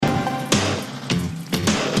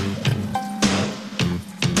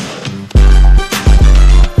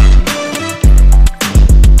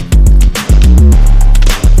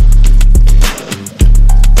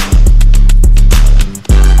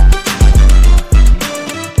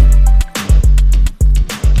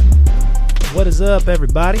is up,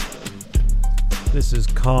 everybody? This is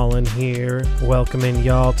Colin here, welcoming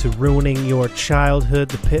y'all to Ruining Your Childhood,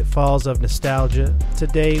 the Pitfalls of Nostalgia.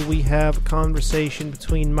 Today we have a conversation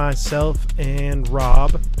between myself and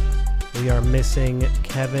Rob. We are missing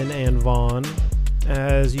Kevin and Vaughn.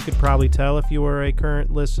 As you could probably tell if you were a current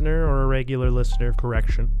listener or a regular listener,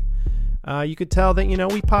 correction. You could tell that,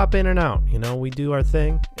 we pop in and out. We do our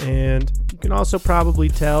thing. And you can also probably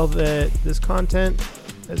tell that this content,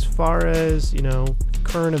 as far as,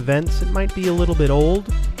 current events, it might be a little bit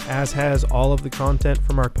old, as has all of the content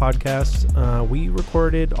from our podcasts. We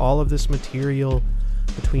recorded all of this material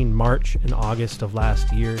between March and August of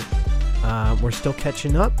last year. We're still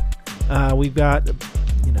catching up. We've got,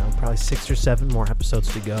 probably 6 or 7 more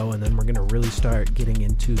episodes to go, and then we're going to really start getting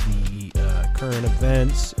into the current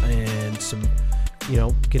events and some,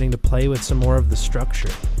 getting to play with some more of the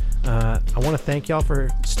structure. I want to thank y'all for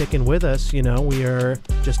sticking with us. We are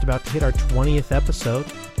just about to hit our 20th episode.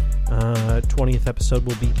 20th episode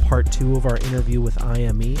will be part 2 of our interview with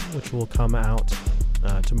IME, which will come out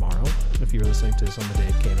tomorrow, if you're listening to this on the day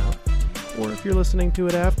it came out. Or if you're listening to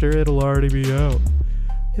it after, it'll already be out.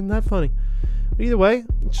 Isn't that funny? Either way,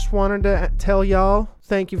 just wanted to tell y'all,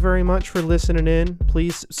 thank you very much for listening in.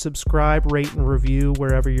 Please subscribe, rate, and review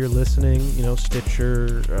wherever you're listening.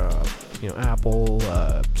 Stitcher, Apple,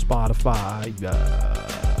 Spotify,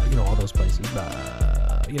 all those places.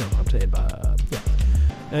 I'm saying,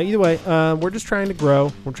 yeah. Either way, we're just trying to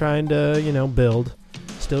grow. We're trying to, build.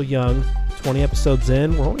 Still young. 20 episodes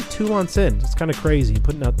in. We're only 2 months in. It's kind of crazy.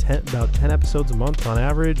 Putting out about 10 episodes a month on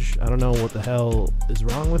average. I don't know what the hell is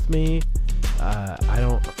wrong with me. I'm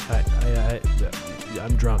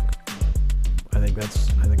drunk. I think that's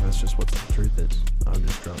just what the truth is. I'm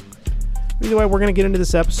just drunk. Either way, we're going to get into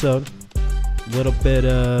this episode. A little bit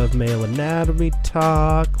of male anatomy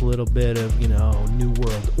talk, a little bit of, New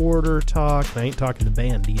World Order talk. I ain't talking the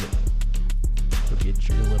band either. So get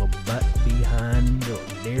your little butt behind or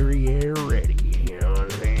derriere ready. You know what I'm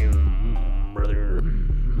saying, brother?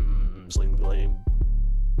 Sling blame.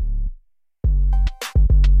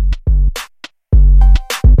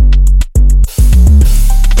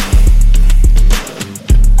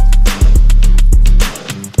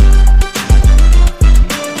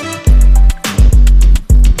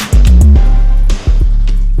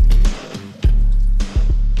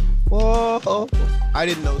 I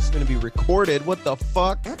didn't know it was going to be recorded. What the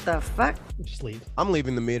fuck? What the fuck? Just leave. I'm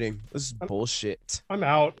leaving the meeting. This is bullshit. I'm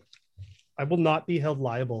out. I will not be held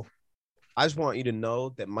liable. I just want you to know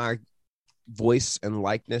that my voice and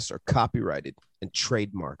likeness are copyrighted and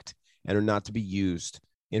trademarked and are not to be used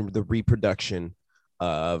in the reproduction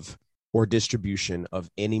of or distribution of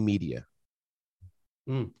any media.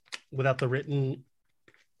 Without the written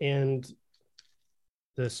and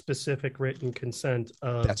the specific written consent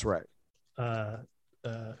of... That's right.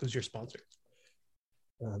 Who's your sponsor?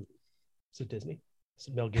 Is it Disney? Is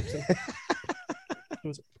it Mel Gibson? Who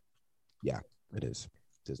is it? Yeah, it is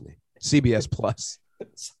Disney. CBS Plus.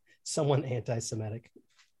 Someone anti-Semitic.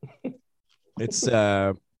 It's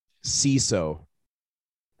CISO.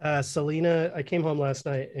 Selena, I came home last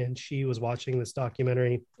night and she was watching this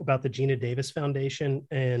documentary about the Gina Davis Foundation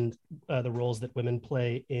and the roles that women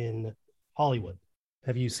play in Hollywood.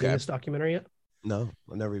 Have you seen this documentary yet? No,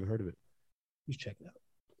 I've never even heard of it. You check it out.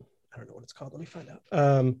 I don't know what it's called. Let me find out.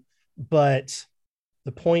 But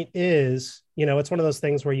the point is, it's one of those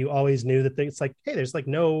things where you always knew that it's like, hey, there's like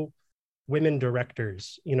no women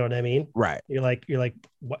directors. You know what I mean? Right. You're like,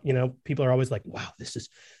 what? People are always like, wow, this is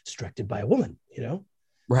directed by a woman.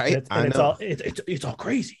 Right. It's all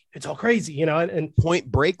crazy. It's all crazy. And Point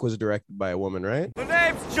Break was directed by a woman, right? The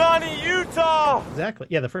name's Johnny Utah. Exactly.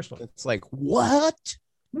 Yeah, the first one. It's like, what?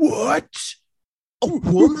 A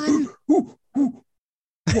woman?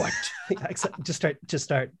 What? just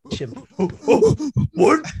start chim.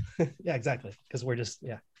 What? Yeah, exactly. Because we're just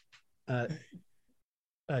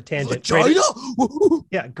tangent.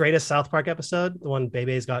 Greatest South Park episode, the one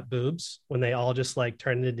Bebe's got boobs, when they all just like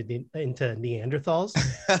turn into Neanderthals,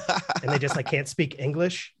 and they just like can't speak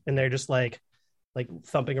English, and they're just like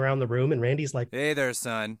thumping around the room, and Randy's like, "Hey there,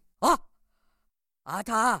 son."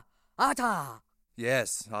 Ata.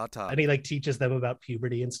 Yes, Ata. And he like teaches them about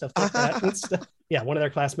puberty and stuff like that. And stuff. Yeah, one of their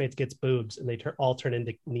classmates gets boobs, and they all turn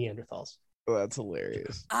into Neanderthals. Oh, that's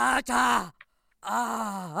hilarious. Ata.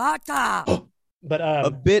 But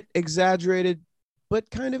a bit exaggerated,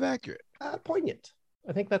 but kind of accurate. Poignant.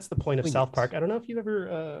 I think that's the point of South Park. I don't know if you've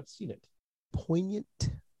ever seen it. Poignant.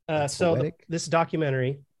 This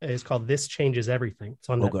documentary is called "This Changes Everything." It's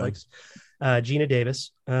on Netflix. Gina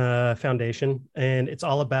Davis Foundation, and it's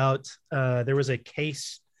all about there was a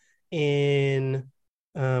case in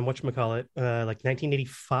whatchamacallit, like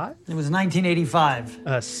 1985. It was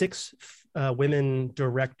 1985. Six women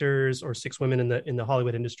directors or six women in the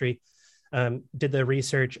Hollywood industry did the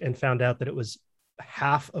research and found out that it was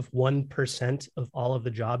half of 1% of all of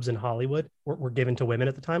the jobs in Hollywood were given to women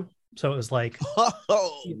at the time. So it was like,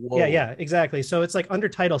 yeah, exactly. So it's like under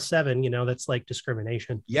Title VII, that's like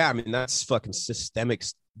discrimination. Yeah, I mean, that's fucking systemic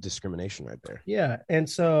discrimination right there. Yeah. And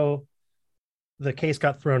so the case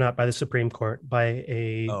got thrown out by the Supreme Court by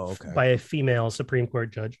a female Supreme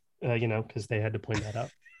Court judge, because they had to point that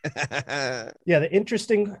out. Yeah, the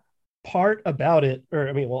interesting part about it,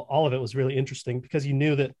 all of it was really interesting because you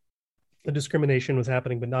knew that the discrimination was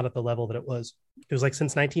happening, but not at the level that it was. It was like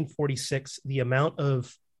since 1946, the amount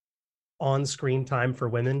of on-screen time for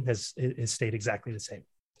women has stayed exactly the same,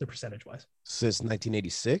 the percentage-wise. Since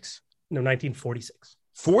 1986? No, 1946.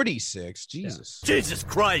 46? Jesus. Yeah. Jesus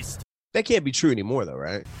Christ. That can't be true anymore, though,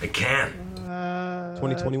 right? It can.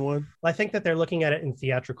 2021? I think that they're looking at it in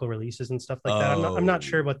theatrical releases and stuff like that. I'm not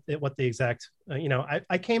sure what the exact,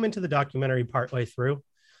 I came into the documentary partway through.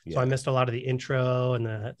 So I missed a lot of the intro and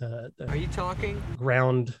the Are you talking?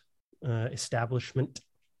 Ground establishment.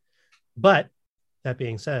 But that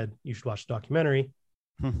being said, you should watch the documentary.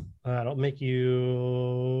 It'll make you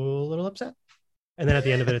a little upset. And then at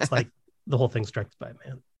the end of it, it's like the whole thing's directed by a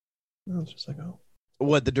man. It's just like, oh.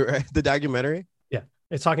 What, the documentary? Yeah.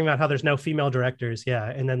 It's talking about how there's no female directors. Yeah.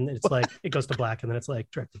 And then it's like, it goes to black and then it's like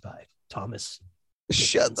directed by Thomas.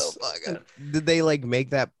 Shut the fuck up. Did they like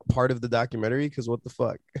make that part of the documentary? Because what the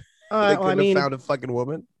fuck? They have found a fucking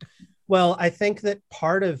woman. Well, I think that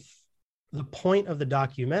part of the point of the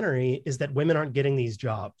documentary is that women aren't getting these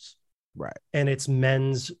jobs. Right. And it's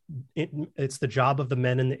it's the job of the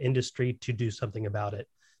men in the industry to do something about it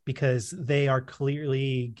because they are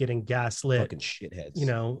clearly getting gaslit. Fucking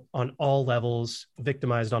shitheads. On all levels,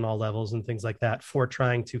 victimized on all levels and things like that for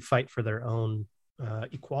trying to fight for their own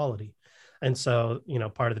equality. And so,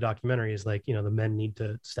 part of the documentary is like, the men need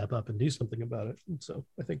to step up and do something about it. And so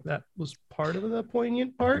I think that was part of the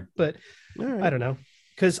poignant part, but right. I don't know.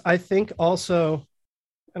 Because I think also,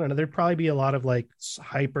 I don't know, there'd probably be a lot of like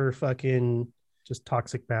hyper fucking just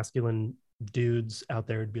toxic masculine dudes out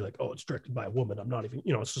there would be like, oh, it's directed by a woman. I'm not even,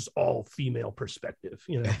 it's just all female perspective,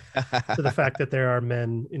 So the fact that there are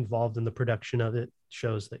men involved in the production of it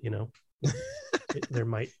shows that,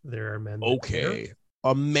 there are men. Okay.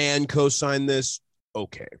 A man co-signed this.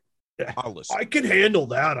 Okay. I'll listen. I can handle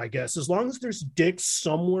that, I guess. As long as there's dicks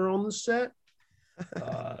somewhere on the set,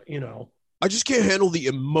 I just can't handle the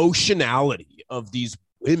emotionality of these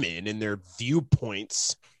women and their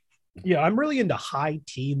viewpoints. Yeah, I'm really into high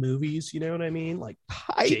T movies, you know what I mean? Like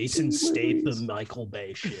Jason Statham, Michael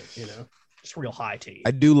Bay shit, just real high T.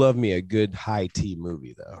 I do love me a good high T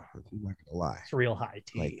movie, though. I'm not gonna lie. It's real high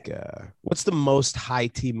T. Like, what's the most high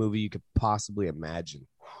T movie you could possibly imagine?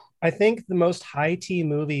 I think the most high T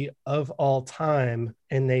movie of all time,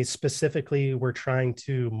 and they specifically were trying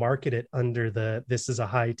to market it under this is a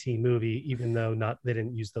high T movie, even though they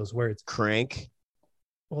didn't use those words. Crank.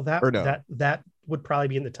 Well, that would probably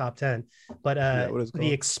be in the top 10, but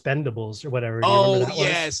the Expendables or whatever. Oh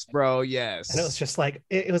yes, bro, yes. And it was just like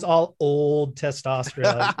it was all old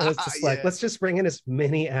testosterone. It was just like let's just bring in as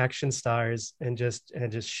many action stars and just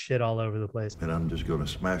shit all over the place. And I'm just gonna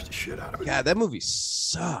smash the shit out of it. Yeah, that movie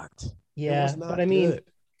sucked. Yeah, but I mean,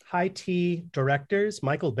 high T directors,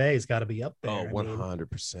 Michael Bay's got to be up there. Oh,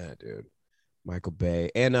 100%, dude. Michael Bay,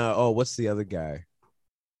 and what's the other guy?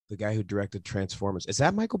 The guy who directed Transformers. Is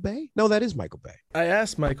that Michael Bay? No, that is Michael Bay. I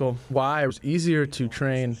asked Michael why it was easier to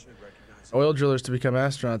train oil drillers to become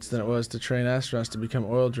astronauts than it was to train astronauts to become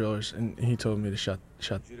oil drillers, and he told me to shut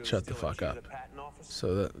the fuck up.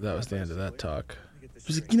 So that was the end of that talk. He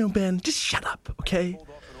was like, Ben, just shut up, okay?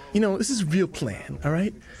 This is a real plan, all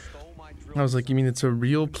right? I was like, you mean it's a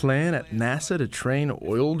real plan at NASA to train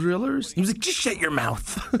oil drillers? He was like, just shut your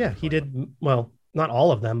mouth. Yeah, he did, well, not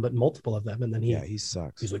all of them, but multiple of them. And then he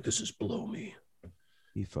sucks. He's like, this is below me.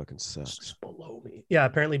 He fucking sucks. This is below me. Yeah,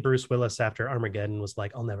 apparently Bruce Willis after Armageddon was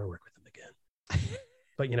like, I'll never work with him again.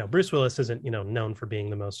 But, Bruce Willis isn't, known for being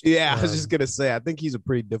the most. Yeah, I was just going to say, I think he's a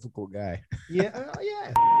pretty difficult guy. Yeah.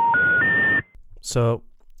 So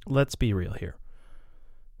let's be real here.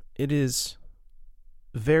 It is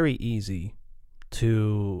very easy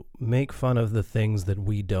to make fun of the things that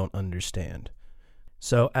we don't understand.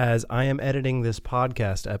 So as I am editing this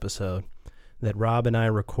podcast episode that Rob and I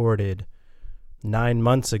recorded 9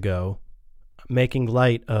 months ago, making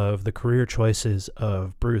light of the career choices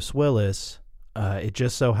of Bruce Willis, it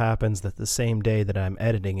just so happens that the same day that I'm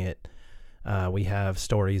editing it, we have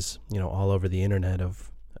stories, all over the internet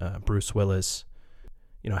of Bruce Willis,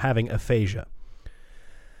 having aphasia.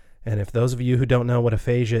 And if those of you who don't know what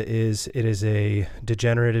aphasia is, it is a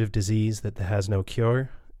degenerative disease that has no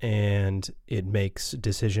cure, and it makes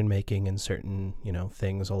decision-making and certain,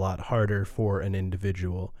 things a lot harder for an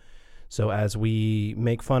individual. So as we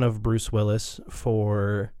make fun of Bruce Willis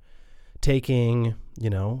for taking,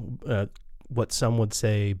 what some would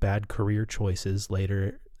say bad career choices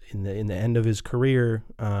later in the end of his career,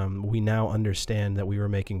 we now understand that we were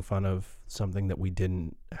making fun of something that we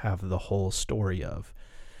didn't have the whole story of.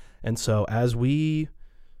 And so as we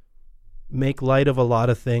make light of a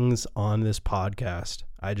lot of things on this podcast,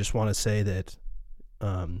 I just want to say that,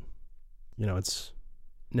 it's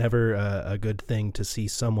never a good thing to see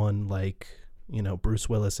someone like, Bruce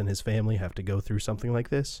Willis and his family have to go through something like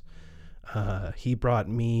this. He brought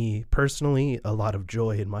me personally a lot of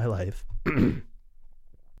joy in my life.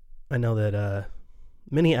 I know that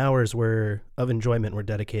many hours of enjoyment were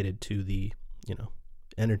dedicated to the,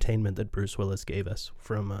 entertainment that Bruce Willis gave us,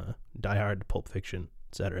 from Die Hard to Pulp Fiction,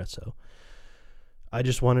 etc. So I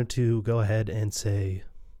just wanted to go ahead and say,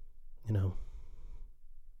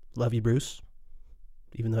 love you, Bruce.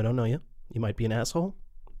 Even though I don't know you, you might be an asshole,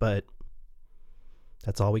 but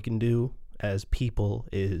that's all we can do as people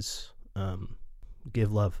is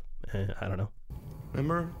give love. I don't know.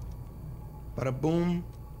 Remember? Bada boom.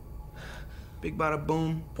 Big bada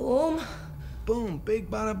boom. Boom. Boom.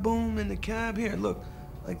 Big bada boom in the cab. Here, look.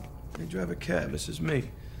 Like, they drive a cab. This is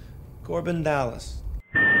me. Corbin Dallas.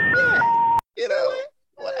 Yeah.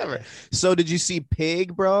 Whatever. So did you see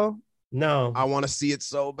Pig, bro? No. I want to see it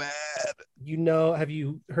so bad. Have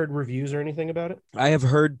you heard reviews or anything about it? I have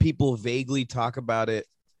heard people vaguely talk about it,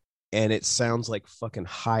 and it sounds like fucking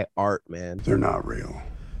high art, man. They're not real.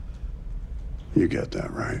 You get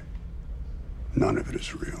that, right? None of it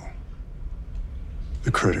is real.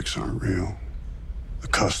 The critics aren't real. The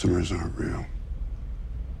customers aren't real.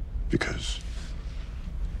 Because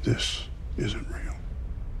this isn't real.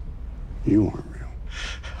 You aren't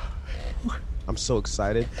real. I'm so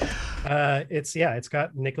excited. It's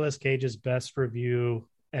got Nicolas Cage's best review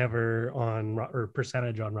ever or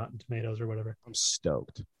percentage on Rotten Tomatoes or whatever. I'm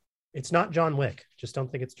stoked. It's not John Wick. Just don't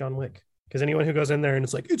think it's John Wick. Because anyone who goes in there and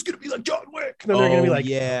it's like, it's going to be like John Wick. Then they're going to be like,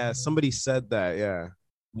 yeah, somebody said that. Yeah.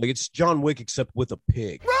 Like it's John Wick except with a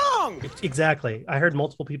pig. Wrong! Exactly. I heard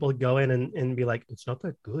multiple people go in and be like, it's not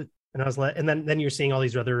that good. And I was like, and then you're seeing all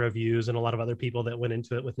these other reviews and a lot of other people that went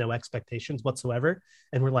into it with no expectations whatsoever.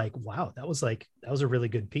 And we're like, wow, that was a really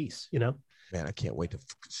good piece, Man, I can't wait to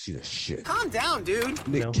see this shit. Calm down, dude.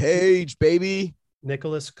 Cage, baby.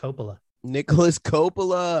 Nicholas Coppola.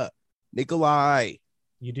 Nikolai.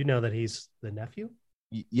 You do know that he's the nephew?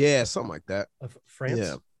 Yeah, something like that. Of France?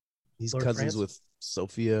 Yeah. He's Lord cousins France? with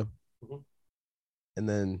Sophia. Mm-hmm. And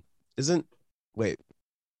then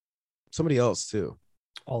somebody else too.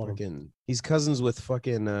 All of them. He's cousins with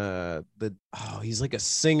fucking he's like a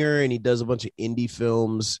singer and he does a bunch of indie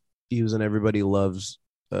films. He was in Everybody Loves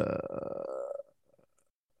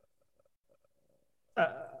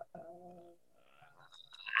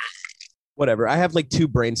whatever. I have like 2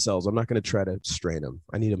 brain cells. I'm not going to try to strain them.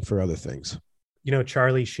 I need them for other things.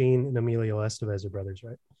 Charlie Sheen and Emilio Estevez are brothers,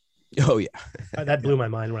 right? Oh yeah. That blew my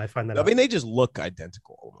mind when I find that out. I mean, they just look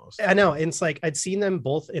identical almost. I know. And it's like I'd seen them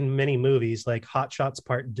both in many movies, like Hot Shots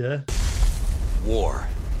Part 2. War.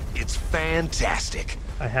 It's fantastic.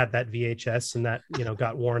 I had that VHS and that,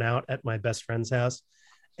 got worn out at my best friend's house.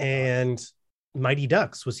 And Mighty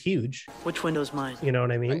Ducks was huge. Which window's mine? You know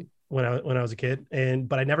what I mean? Right. When I was a kid.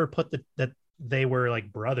 But I never put that they were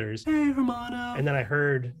like brothers. Hey, Romano. And then I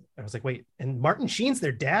was like, wait, and Martin Sheen's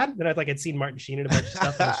their dad? Then I'd seen Martin Sheen in a bunch of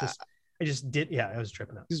stuff. And I was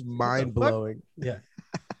tripping out. Just mind blowing. Yeah.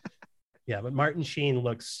 Yeah, but Martin Sheen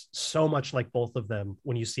looks so much like both of them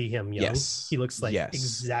when you see him young. Yes. He looks like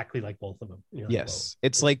exactly like both of them. Yes.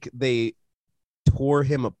 It's like they tore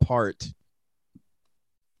him apart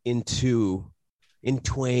in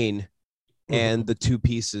twain, and the 2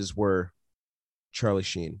 pieces were Charlie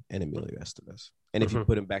Sheen and Emilio Estevez. And if you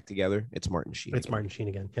put them back together, it's Martin Sheen. It's Martin Sheen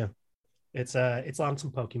again. Yeah. It's on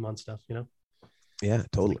some Pokemon stuff, Yeah,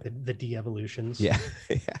 totally. Like the de-evolutions. Yeah.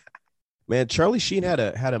 Yeah. Man, Charlie Sheen had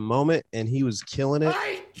a moment and he was killing it.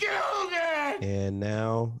 I killed it! And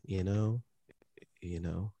now,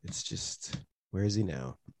 it's just, where is he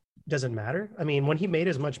now? Doesn't matter. I mean, when he made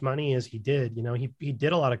as much money as he did, he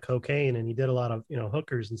did a lot of cocaine and he did a lot of,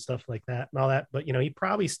 hookers and stuff like that and all that. But, he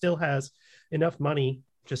probably still has enough money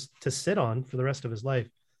just to sit on for the rest of his life.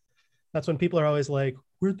 That's when people are always like,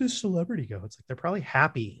 where'd this celebrity go? It's like, they're probably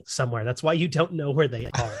happy somewhere. That's why you don't know where they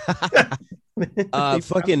are.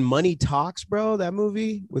 Fucking Money Talks, bro. That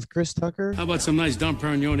movie with Chris Tucker. How about some nice Dom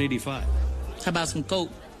Perignon 85? How about some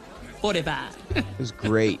coke? It was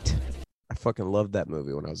great. I fucking loved that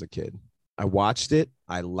movie when I was a kid. I watched it.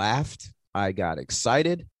 I laughed. I got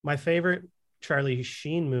excited. My favorite Charlie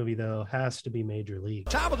Sheen movie, though, has to be Major League.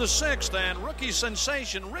 Top of the sixth, and rookie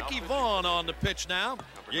sensation Ricky Vaughn on the pitch now.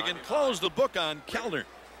 You can close the book on Kellner.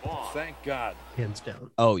 Oh, thank God. Hands down.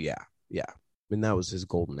 Oh, yeah. Yeah. I mean, that was his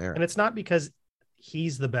golden era. And it's not because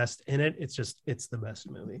he's the best in it. It's just, it's the best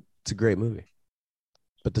movie. It's a great movie.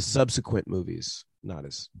 But the subsequent movies, not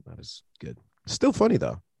as good. Still funny,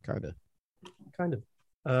 though. Kind of.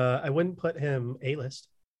 I wouldn't put him A-list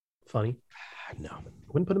funny. No. I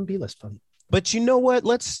wouldn't put him B-list funny. But you know what?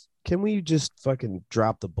 Can we just fucking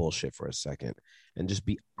drop the bullshit for a second and just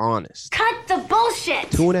be honest? Cut the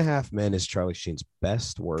bullshit! 2.5 Men is Charlie Sheen's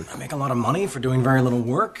best work. I make a lot of money for doing very little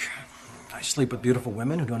work. I sleep with beautiful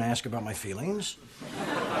women who don't ask about my feelings.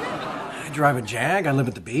 I drive a Jag, I live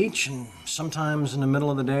at the beach, and sometimes in the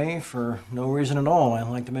middle of the day, for no reason at all, I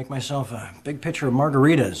like to make myself a big pitcher of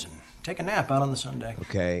margaritas and take a nap out on the sun deck.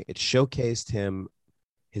 Okay, it showcased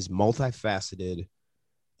his multifaceted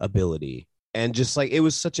ability. And just like, it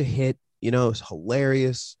was such a hit, it was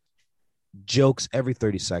hilarious. Jokes every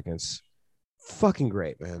 30 seconds. Fucking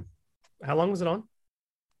great, man. How long was it on?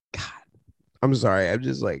 God, I'm sorry. I'm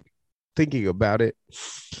just like thinking about it.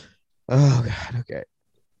 Oh, God. Okay.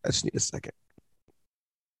 I just need a second.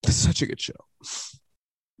 It's such a good show.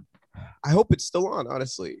 I hope it's still on,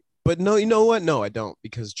 honestly. But no, you know what? No, I don't,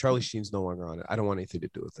 because Charlie Sheen's no longer on it. I don't want anything to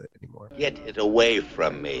do with it anymore. Get it away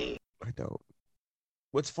from me. I don't.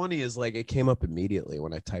 What's funny is like it came up immediately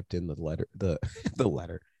when I typed in the letter, the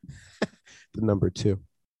number 2.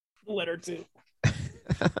 Letter 2.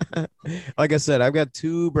 Like I said, I've got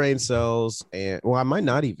 2 brain cells, and I might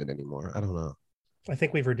not even anymore. I don't know. I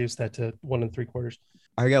think we've reduced that to 1 3/4.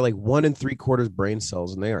 I got like 1 3/4 brain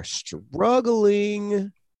cells, and they are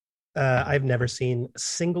struggling. I've never seen a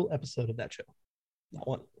single episode of that show. Not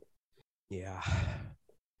one. Yeah.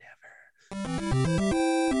 Never.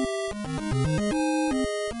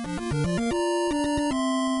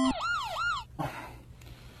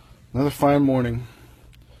 Another fine morning.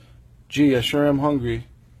 Gee, I sure am hungry.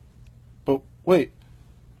 But wait,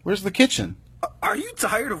 where's the kitchen? Are you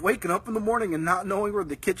tired of waking up in the morning and not knowing where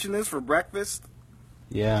the kitchen is for breakfast?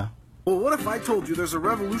 Yeah. Well, what if I told you there's a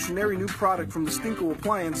revolutionary new product from the Stinko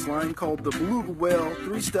appliance line called the Beluga Whale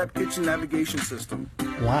 3-Step Kitchen Navigation System?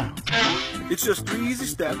 Wow. It's just 3 easy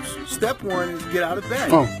steps. Step 1 is get out of bed.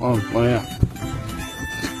 Oh yeah.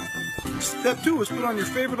 Step 2 is put on your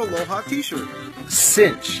favorite Aloha t-shirt.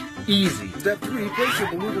 Cinch. Easy. Step 3, place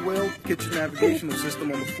your Beluga Whale kitchen navigational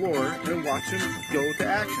system on the floor and watch him go to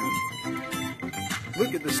action.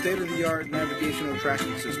 Look at the state-of-the-art navigational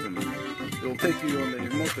tracking system. It'll take you on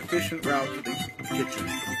the most efficient route to the kitchen.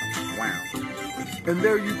 Wow. And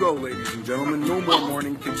there you go, ladies and gentlemen. No more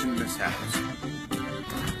morning kitchen mishaps.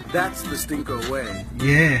 That's the Stinko way.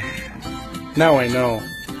 Yeah. Now I know.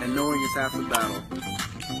 And knowing is half the battle.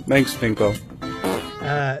 Thanks, Stinko.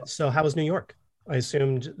 So how was New York? I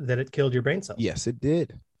assumed that it killed your brain cells. Yes, it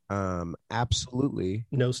did. Absolutely.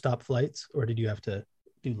 No stop flights, or did you have to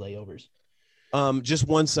do layovers? Just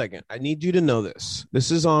 1 second. I need you to know this. This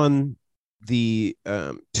is on the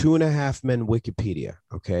 2.5 Men Wikipedia.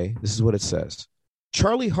 Okay, this is what it says.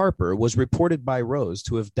 Charlie Harper was reported by Rose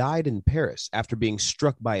to have died in Paris after being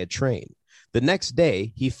struck by a train. The next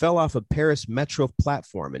day, he fell off a Paris metro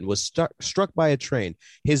platform and was struck by a train,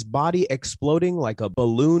 his body exploding like a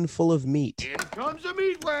balloon full of meat. Here comes a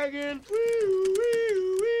meat wagon.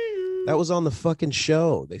 That was on the fucking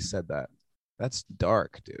show. They said that. That's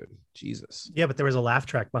dark, dude. Jesus. Yeah, but there was a laugh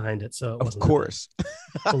track behind it, so it of course.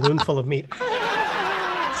 Balloon full of meat.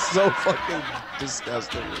 So fucking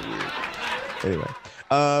disgusting. Anyway,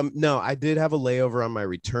 no, I did have a layover on my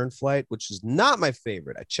return flight, which is not my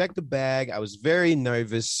favorite. I checked the bag. I was very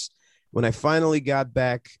nervous. When I finally got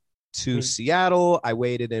back to Seattle, I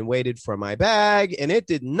waited and waited for my bag, and it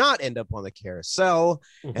did not end up on the carousel.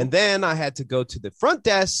 And then I had to go to the front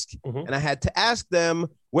desk, and I had to ask them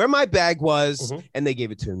where my bag was, and they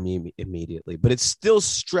gave it to me immediately. But it still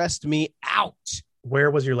stressed me out.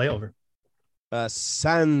 Where was your layover?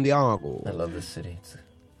 San Diego. I love this city.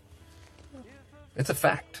 It's a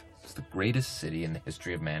fact. It's the greatest city in the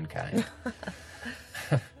history of mankind.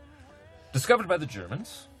 Discovered by the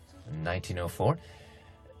Germans in 1904.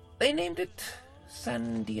 They named it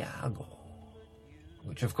San Diego,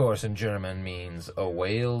 which of course in German means a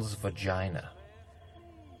whale's vagina.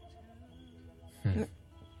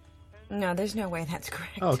 No, there's no way that's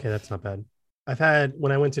correct. Oh, okay, that's not bad. I've had,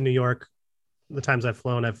 when I went to New York, the times I've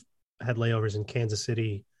flown, I've had layovers in Kansas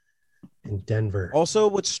City and Denver. Also,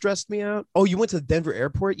 what stressed me out? Oh, you went to the Denver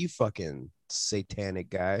airport? You fucking satanic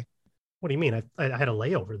guy. What do you mean? I had a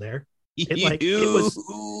layover there. It You- was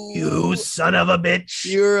you son of a bitch.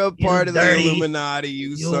 You're a part of the dirty- Illuminati,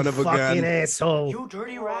 you son of a fucking gun. asshole. You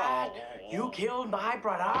dirty rat! You killed my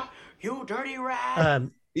brother! You dirty rat!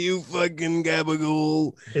 You fucking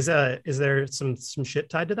gabagool. Is there some shit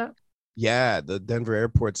tied to that? Yeah, the Denver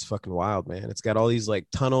airport's fucking wild, man. It's got all these like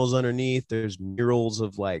tunnels underneath. There's murals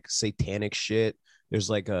of like satanic shit. There's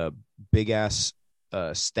like a big ass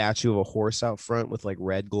statue of a horse out front with like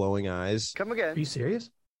red glowing eyes. Come again. Are you serious?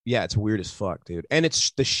 Yeah, it's weird as fuck, dude. And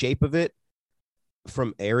it's the shape of it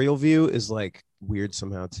from aerial view is like weird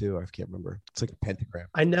somehow too. I can't remember. It's like a pentagram.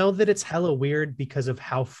 I know that it's hella weird because of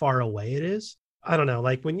how far away it is. I don't know.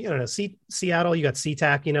 Like when you know, Seattle, you got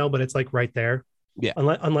SeaTac, you know, but it's like right there. Yeah.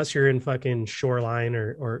 Unless you're in fucking Shoreline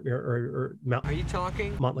or Mount. Are you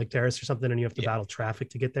talking? Montlake Terrace or something, and you have to battle traffic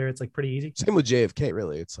to get there. It's like pretty easy. Same with JFK,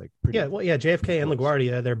 really. It's like pretty. Yeah, well, yeah, JFK and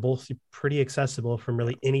LaGuardia, they're both pretty accessible from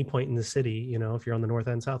really any point in the city. You know, if you're on the north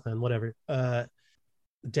end, south end, whatever.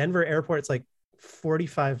 Denver Airport, it's like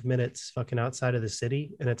 45 minutes fucking outside of the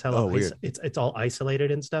city, and it's hella weird. it's all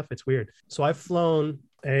isolated and stuff. It's weird. So I've flown,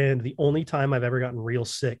 and the only time I've ever gotten real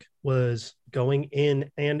sick was going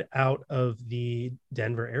in and out of the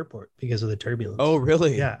Denver airport because of the turbulence. Oh,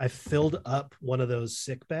 really? Yeah, I filled up one of those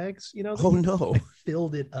sick bags, you know. Oh, no. I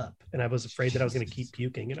filled it up, and I was afraid that I was going to keep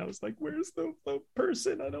puking, and I was like, where's the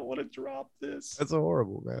person? I don't want to drop this. That's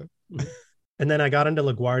horrible, man. And then I got into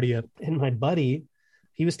LaGuardia, and my buddy,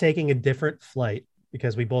 he was taking a different flight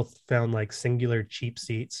because we both found like singular cheap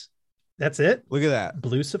seats. That's it. Look at that.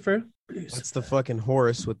 Lucifer. That's the fucking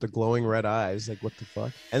horse with the glowing red eyes. Like, what the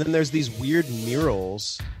fuck? And then there's these weird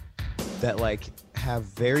murals that like have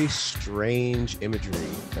very strange imagery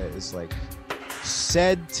that is like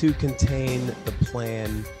said to contain the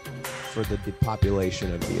plan for the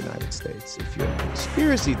depopulation of the United States. If you're a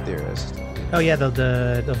conspiracy theorist. Oh yeah,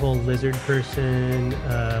 the whole lizard person.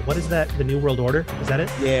 What is that? The New World Order? Is that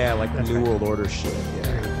it? Yeah, like the New World Order shit.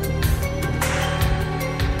 Yeah.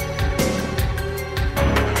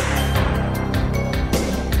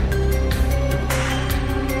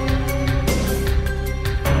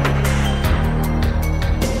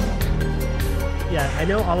 Yeah, I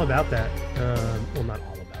know all about that. Well, not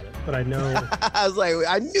all about it, but I know. I was like,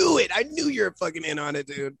 I knew it. I knew you were fucking in on it,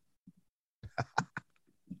 dude.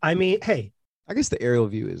 I mean, hey. I guess the aerial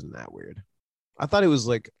view isn't that weird. I thought it was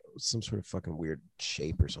like some sort of fucking weird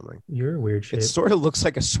shape or something. You're a weird shape. It sort of looks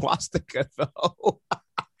like a swastika, though.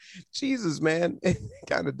 Jesus, man. It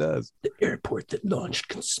kind of does. The airport that launched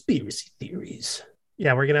conspiracy theories.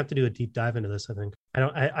 Yeah, we're gonna have to do a deep dive into this. I think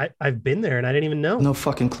I've been there and I didn't even know. No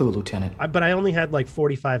fucking clue, Lieutenant. But I only had like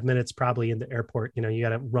 45 minutes probably in the airport. You know, you got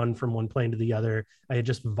to run from one plane to the other. I had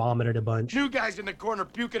just vomited a bunch. New guy's in the corner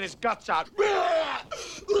puking his guts out.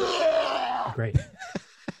 Great.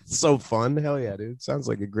 So fun. Hell yeah, dude. Sounds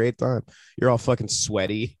like a great time. You're all fucking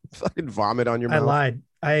sweaty. Fucking vomit on your mouth. I lied.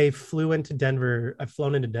 I've flown into Denver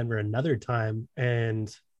another time,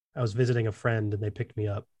 and I was visiting a friend and they picked me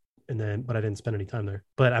up, but I didn't spend any time there.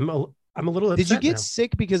 But I'm a little upset. Did you get now.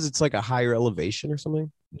 sick because it's like a higher elevation or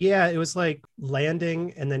something? Yeah, it was like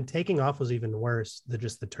landing and then taking off was even worse than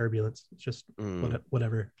just the turbulence. It's just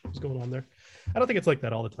whatever was going on there. I don't think it's like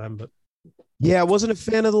that all the time, but yeah, I wasn't a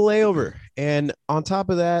fan of the layover. And on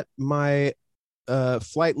top of that, my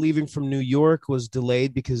flight leaving from New York was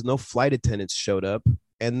delayed because no flight attendants showed up.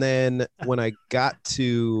 And then when I got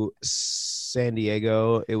to San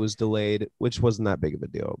Diego, it was delayed, which wasn't that big of a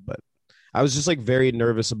deal. But I was just like very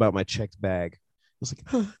nervous about my checked bag. I was like,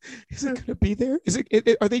 huh, is it going to be there?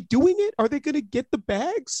 Are they doing it? Are they going to get the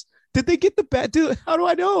bags? Did they get the bag? How do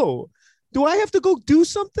I know? Do I have to go do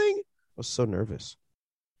something? I was so nervous.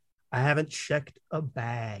 I haven't checked a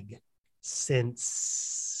bag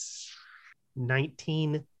since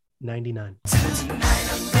 1999.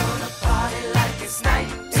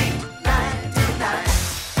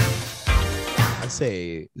 I'd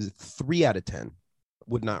say 3 out of 10.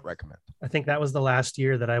 Would not recommend. I think that was the last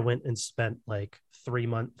year that I went and spent like 3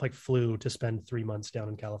 months, like flew to spend 3 months down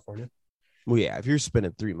in California. Well, yeah, if you're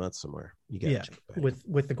spending 3 months somewhere, you got check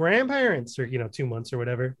with the grandparents or 2 months or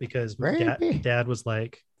whatever, because dad was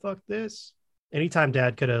like, fuck this. Anytime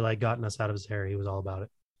dad could have like gotten us out of his hair, he was all about it.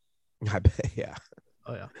 I bet, yeah.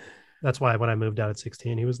 Oh yeah. That's why when I moved out at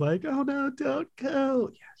 16, he was like, oh no, don't go.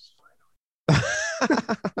 Yes.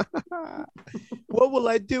 What will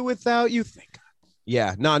I do without you? Thank God.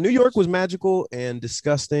 Yeah, New York was magical and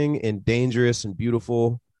disgusting and dangerous and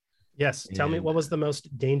beautiful. Yes. Tell me, what was the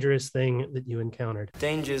most dangerous thing that you encountered?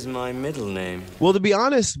 Danger's my middle name. Well, to be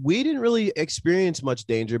honest, we didn't really experience much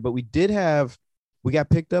danger, but we got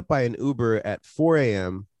picked up by an Uber at 4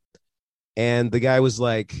 a.m. And the guy was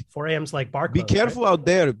like, 4 a.m.'s like bar be close, careful right? out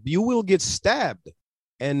there. You will get stabbed.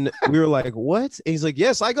 And we were like, what? And he's like,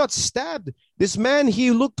 yes, I got stabbed. This man, he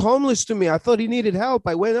looked homeless to me. I thought he needed help.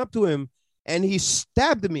 I went up to him and he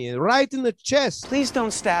stabbed me right in the chest. Please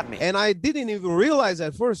don't stab me. And I didn't even realize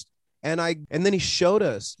at first. And then he showed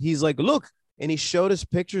us. He's like, look. And he showed us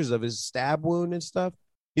pictures of his stab wound and stuff.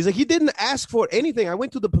 He's like, he didn't ask for anything. I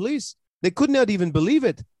went to the police. They could not even believe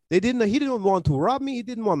it. He didn't want to rob me. He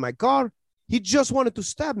didn't want my car. He just wanted to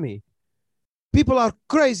stab me. People are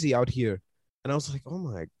crazy out here. And I was like, oh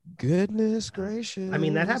my goodness gracious. I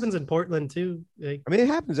mean, that happens in Portland too. Like, I mean, it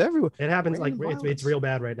happens everywhere. It happens like it's real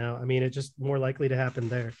bad right now. I mean, it's just more likely to happen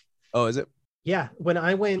there. Oh, is it? Yeah. When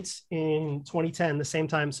I went in 2010, the same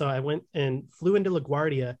time, so I went and flew into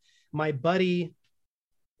LaGuardia. My buddy,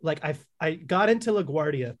 like I got into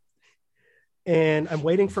LaGuardia and I'm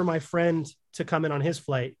waiting for my friend to come in on his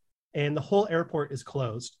flight, and the whole airport is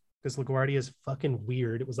closed because LaGuardia is fucking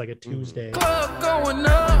weird. It was like a Tuesday. Club going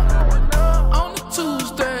up on a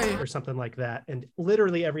Tuesday or something like that. And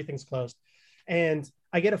literally everything's closed. And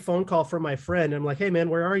I get a phone call from my friend. And I'm like, hey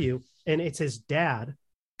man, where are you? And it's his dad.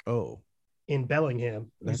 Oh. In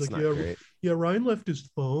Bellingham. That's He's like, not great. Yeah, Ryan left his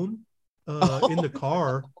phone in the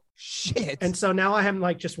car. Shit. And so now I am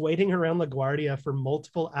like just waiting around LaGuardia for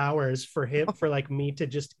multiple hours for like me to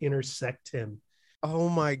just intersect him. Oh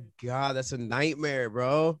my God, that's a nightmare,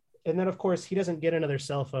 bro. And then of course he doesn't get another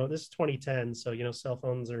cell phone. This is 2010, so cell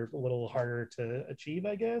phones are a little harder to achieve,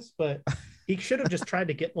 I guess. But he should have just tried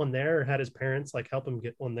to get one there, or had his parents like help him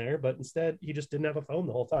get one there. But instead, he just didn't have a phone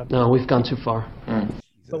the whole time. No, we've gone too far.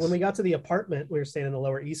 But when we got to the apartment, we were staying in the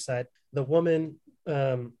Lower East Side. The woman,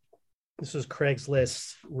 this was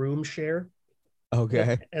Craigslist room share.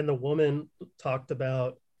 Okay. And the woman talked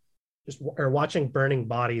about watching burning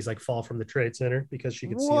bodies like fall from the Trade Center because she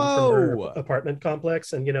could see them from her apartment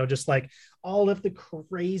complex, and just like all of the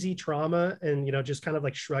crazy trauma, and just kind of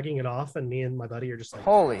like shrugging it off. And me and my buddy are just like,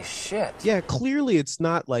 holy shit. Yeah, clearly it's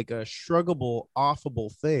not like a shruggable,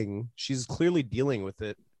 offable thing. She's clearly dealing with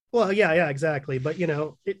it. Well, yeah, exactly. But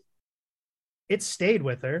it stayed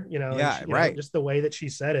with her, Yeah, and right. Just the way that she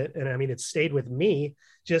said it, and I mean, it stayed with me.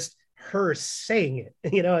 Just her saying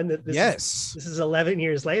it, and this is 11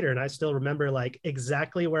 years later, and I still remember like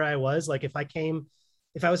exactly where I was. Like if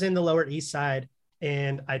I was in the Lower East Side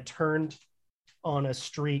and I turned on a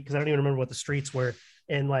street, because I don't even remember what the streets were,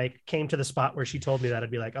 and like came to the spot where she told me that, I'd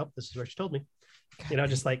be like, oh, this is where she told me.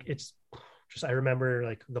 Just like I remember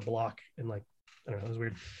like the block, and like I don't know, it was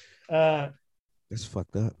weird. That's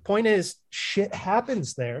fucked up. Point is, shit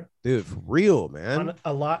happens there, dude, for real, man. On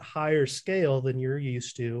a lot higher scale than you're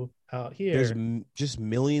used to out here. There's just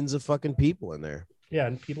millions of fucking people in there. Yeah,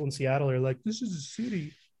 and people in Seattle are like, this is a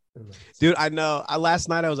city. Dude, I know. Last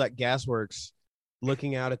night I was at Gasworks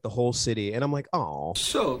looking out at the whole city, and I'm like, oh,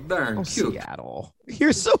 so darn cute. Seattle.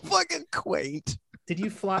 You're so fucking quaint. Did you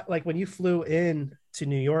fly, like when you flew in to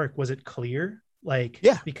New York, was it clear? Like,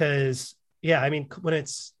 yeah, because yeah, I mean, when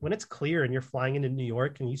it's clear and you're flying into New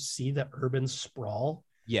York and you see the urban sprawl,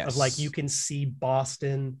 yes, of like you can see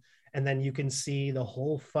Boston, and then you can see the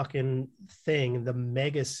whole fucking thing, the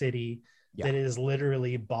mega city that is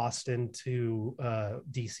literally Boston to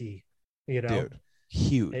DC, Dude,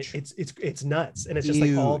 huge. It's nuts, and it's just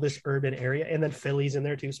like all this urban area, and then Philly's in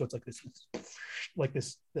there too, so it's like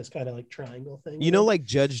this kind of like triangle thing. Like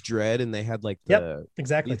Judge Dredd, and they had like the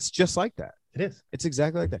exactly. It's just like that. It is. It's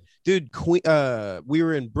exactly like that, dude. We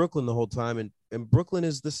were in Brooklyn the whole time, and Brooklyn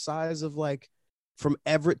is the size of like from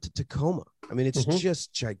Everett to Tacoma. I mean, it's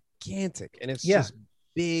just gigantic, and it's just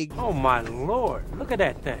big. Oh my Lord, look at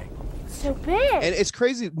that thing. So big. And it's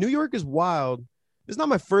crazy. New York is wild. It's not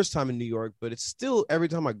my first time in New York, but it's still, every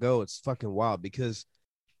time I go, it's fucking wild because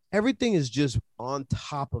everything is just on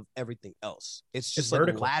top of everything else. It's just like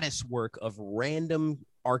vertical. lattice work of random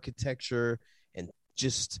architecture and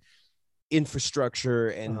just infrastructure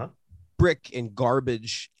and brick and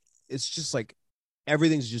garbage. It's just like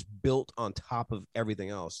everything's just built on top of everything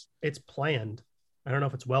else. It's planned. I don't know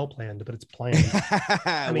if it's well planned, but it's planned.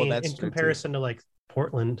 I mean, in comparison to like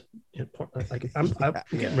Portland, like I'm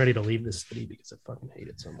getting ready to leave this city because I fucking hate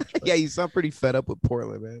it so much. But, yeah, you sound pretty fed up with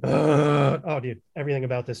Portland, man. Oh, dude, everything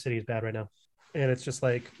about this city is bad right now, and it's just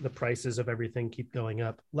like the prices of everything keep going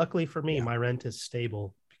up. Luckily for me, my rent is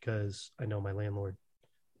stable because I know my landlord.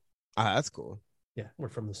 Ah, that's cool. Yeah, we're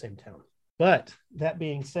from the same town. But that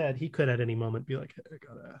being said, he could at any moment be like, hey, I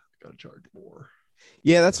gotta charge more.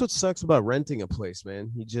 Yeah, that's what sucks about renting a place,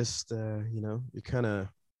 man. You just you're kind of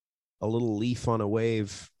a little leaf on a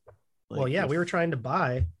wave. Well, yeah, we were trying to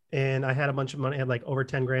buy, and I had a bunch of money. I had like over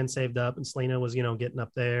 10 grand saved up, and Selena was, getting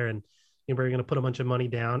up there, and We're going to put a bunch of money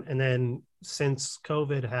down. And then since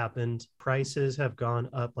COVID happened, prices have gone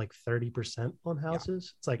up like 30% on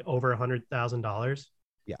houses. It's like over $100,000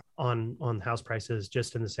 on house prices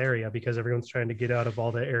just in this area because everyone's trying to get out of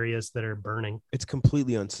all the areas that are burning. It's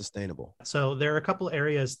completely unsustainable. So there are a couple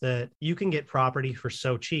areas that you can get property for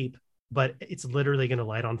so cheap, but it's literally going to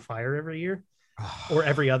light on fire every year. Or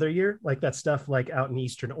every other year, like that stuff like out in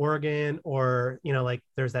Eastern Oregon, or, you know, like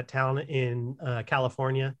there's that town in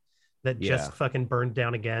California that just fucking burned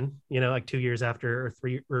down again, you know, like 2 years after, or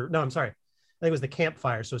three, or no, I'm sorry. I think it was the Camp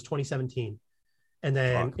Fire. So it was 2017. And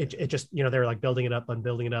then it just, you know, they were like building it up and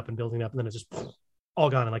building it up and building it up. And then it's just all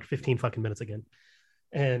gone in like 15 fucking minutes again.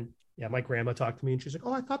 And yeah, my grandma talked to me and she's like,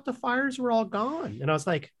 oh, I thought the fires were all gone. And I was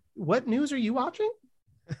like, what news are you watching?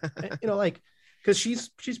 You know, like, because she's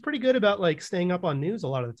pretty good about like staying up on news a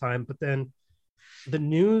lot of the time, but then the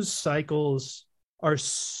news cycles are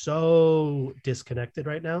so disconnected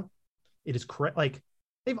right now. It is correct. Like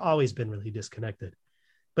they've always been really disconnected,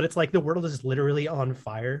 but it's like the world is literally on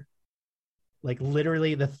fire. Like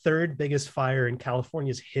literally the third biggest fire in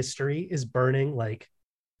California's history is burning like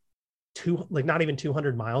not even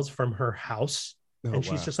 200 miles from her house. And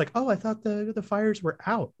she's just like, oh, I thought the fires were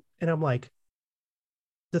out. And I'm like,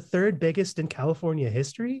 the third biggest in California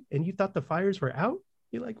history, and you thought the fires were out?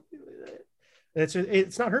 You're like,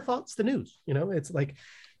 it's not her fault. It's the news. You know, it's like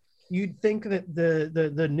you'd think that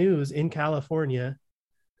the news in California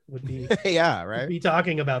would be would be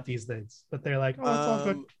talking about these things, but they're like, oh, it's all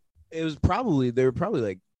good. They were probably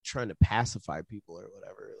like trying to pacify people or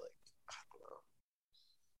whatever. Like, I don't know.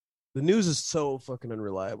 The news is so fucking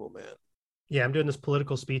unreliable, man. Yeah, I'm doing this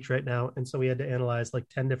political speech right now, and so we had to analyze like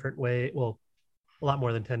 10 different ways. Well, a lot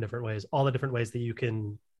more than 10 different ways, all the different ways that you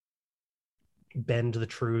can bend the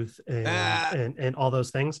truth and all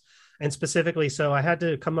those things. And specifically, so I had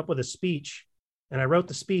to come up with a speech, and I wrote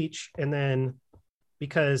the speech. And then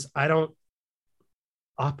because I don't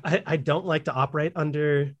like to operate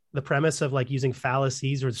under the premise of like using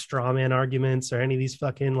fallacies or straw man arguments or any of these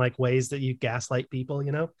fucking like ways that you gaslight people,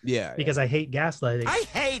 you know? Because I hate gaslighting. I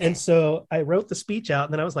hate it. And so I wrote the speech out,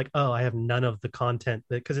 and then I was like, oh, I have none of the content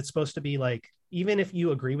because it's supposed to be like, even if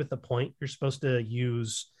you agree with the point, you're supposed to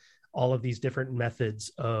use all of these different methods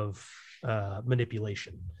of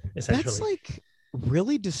manipulation, essentially. That's like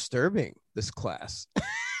really disturbing, this class.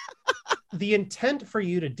 The intent for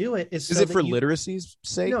you to do it is it for literacy's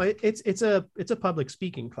sake? No, it's a public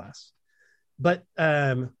speaking class. But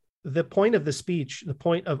the point of the speech, the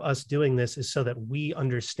point of us doing this is so that we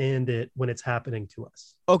understand it when it's happening to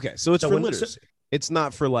us. Okay, so it's for literacy. It's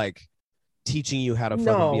not for like teaching you how to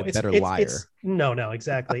fucking be a better liar. No,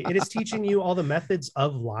 exactly. It is teaching you all the methods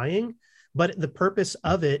of lying, but the purpose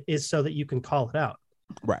of it is so that you can call it out.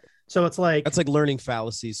 Right. So it's like, that's like learning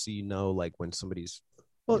fallacies, so you know, like when somebody's.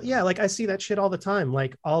 Well, yeah, like I see that shit all the time.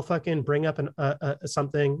 Like I'll fucking bring up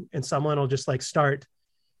something, and someone will just like start.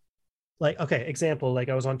 Like, okay, example. Like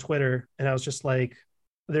I was on Twitter, and I was just like,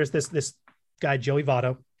 "There's this guy Joey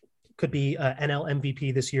Votto, could be NL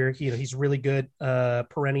MVP this year. He's really good,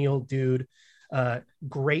 perennial dude,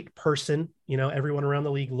 great person. You know, everyone around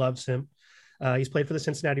the league loves him. He's played for the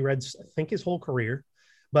Cincinnati Reds, I think, his whole career,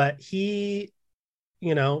 but he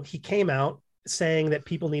came out saying that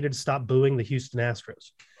people needed to stop booing the Houston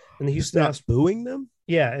Astros, and the Houston Astros booing them.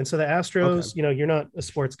 Yeah, and so the Astros, okay. You're not a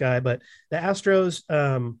sports guy, but the Astros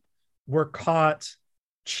were caught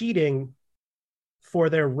cheating for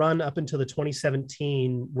their run up until the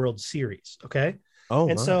 2017 World Series. Okay.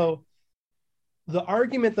 So the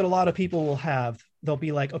argument that a lot of people will have, they'll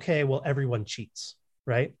be like, okay, well, everyone cheats,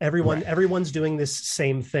 right? Everyone's doing this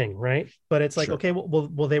same thing. Right. But it's like, sure. Okay,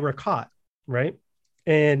 well, they were caught. Right.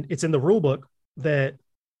 And it's in the rule book that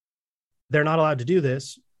they're not allowed to do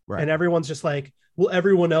this. Right. And everyone's just like, well,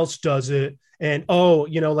 everyone else does it. And,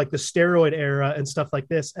 like the steroid era and stuff like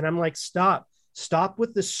this. And I'm like, stop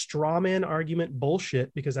with the straw man argument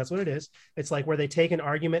bullshit, because that's what it is. It's like where they take an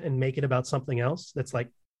argument and make it about something else that's like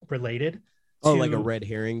related. Like a red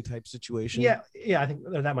herring type situation. Yeah. I think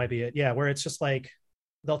that might be it. Yeah. Where it's just like,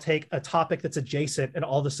 they'll take a topic that's adjacent and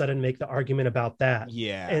all of a sudden make the argument about that.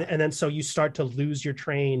 Yeah. And then so you start to lose your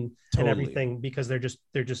train and everything because they're just,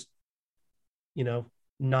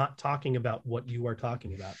 not talking about what you are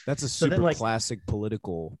talking about. That's a super classic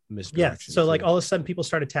political misdirection. Yeah. So like all of a sudden people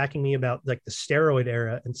start attacking me about like the steroid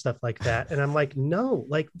era and stuff like that. And I'm like, no,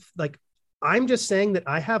 like I'm just saying that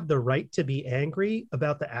I have the right to be angry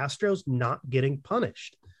about the Astros not getting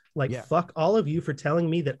punished. Like, fuck all of you for telling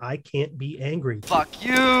me that I can't be angry. Fuck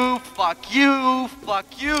you, fuck you,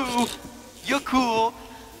 fuck you. You're cool.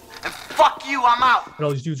 And fuck you, I'm out. And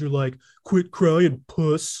all these dudes are like, quit crying,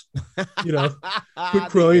 puss. You know, quit The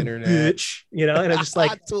crying, internet. bitch. You know, and I'm just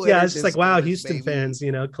like, Twitter yeah, it's just like, wow, discourse, Houston baby. fans,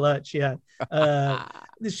 you know, clutch. Yeah.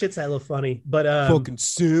 This shit's hella funny, but Fucking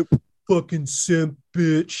simp. fucking simp,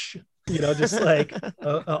 bitch. You know, just like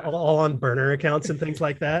all on burner accounts and things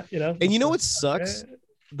like that, you know. And you know what sucks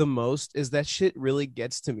the most is that shit really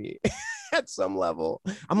gets to me at some level.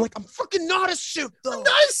 I'm like, I'm fucking not a simp though. I'm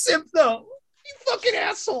not a simp though. You fucking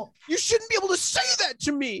asshole. You shouldn't be able to say that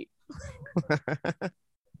to me.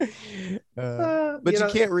 But you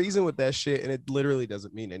can't reason with that shit, and it literally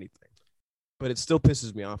doesn't mean anything. But it still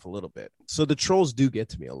pisses me off a little bit. So the trolls do get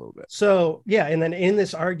to me a little bit. So yeah, and then in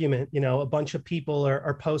this argument, you know, a bunch of people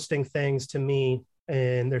are posting things to me,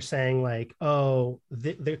 and they're saying like, oh,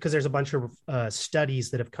 because there's a bunch of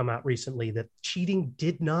studies that have come out recently that cheating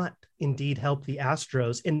did not indeed help the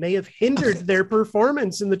Astros and may have hindered their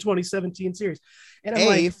performance in the 2017 series. And I'm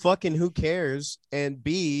like, fucking who cares? And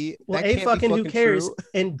B, well, that fucking who cares? True.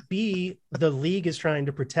 And B, the league is trying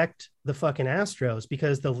to protect the fucking Astros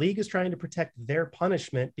because the league is trying to protect their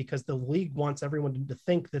punishment because the league wants everyone to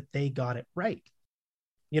think that they got it right.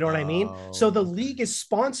 You know what I mean? So the league is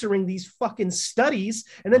sponsoring these fucking studies,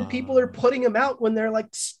 and then people are putting them out when they're like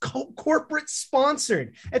corporate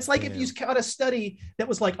sponsored. It's like if you got a study that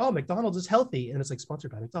was like, oh, McDonald's is healthy, and it's like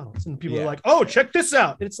sponsored by McDonald's, and people are like, oh, check this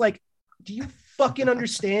out. And it's like, do you fucking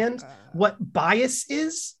understand what bias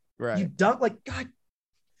is? Right. You don't like, God,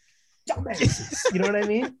 dumbasses. You know what I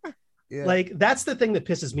mean? Yeah. Like, that's the thing that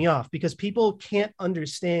pisses me off because people can't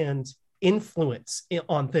understand influence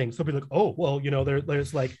on things. They'll be like, oh, well, you know,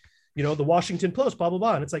 there's like, you know, the Washington Post, blah, blah,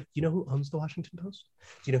 blah. And it's like, do you know who owns the Washington Post?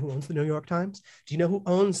 Do you know who owns the New York Times? Do you know who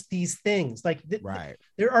owns these things? Like,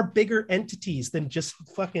 there are bigger entities than just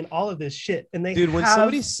fucking all of this shit. And they when have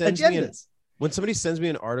somebody sends agendas. When somebody sends me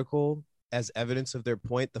an article as evidence of their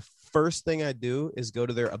point, the first thing I do is go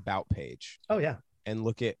to their about page. Oh, yeah. And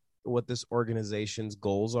look at what this organization's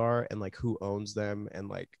goals are and like who owns them and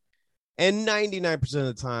like, and 99% of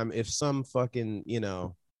the time, if some fucking, you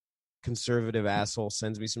know, conservative asshole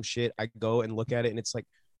sends me some shit, I go and look at it and it's like,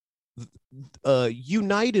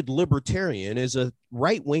 United Libertarian is a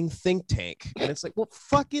right-wing think tank. And it's like, well,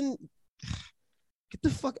 fucking get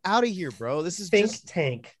the fuck out of here, bro. This is think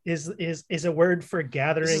tank is a word for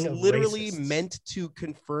gathering. This is of literally racists. meant to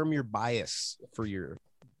confirm your bias for your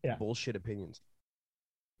bullshit opinions.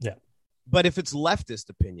 Yeah. But if it's leftist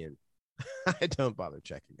opinion, I don't bother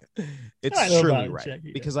checking it. It's surely right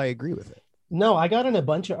because I agree with it. No, I got in a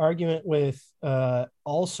bunch of argument with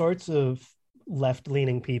all sorts of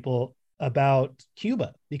left-leaning people about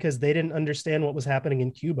Cuba because they didn't understand what was happening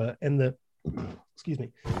in Cuba and the excuse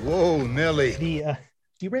me. Whoa, Nelly. The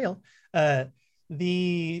derail.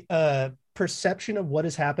 The perception of what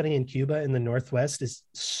is happening in Cuba in the Northwest is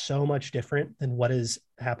so much different than what is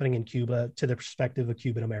happening in Cuba to the perspective of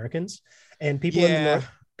Cuban Americans. And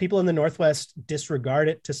people in the Northwest disregard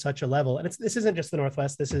it to such a level. And this isn't just the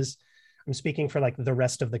Northwest. I'm speaking for like the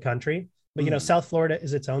rest of the country, but you know, South Florida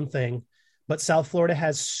is its own thing, but South Florida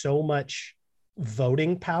has so much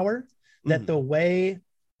voting power that the way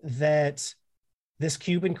that this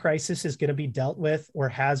Cuban crisis is going to be dealt with or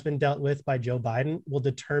has been dealt with by Joe Biden will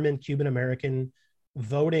determine Cuban American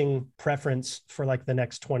voting preference for like the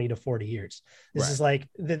next 20 to 40 years. This is like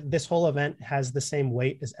this whole event has the same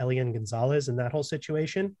weight as Elian Gonzalez in that whole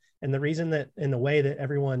situation. And the reason that in the way that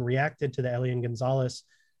everyone reacted to the Elian Gonzalez,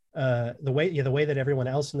 the way that everyone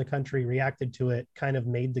else in the country reacted to it kind of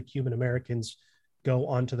made the Cuban Americans go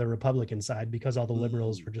onto the Republican side because all the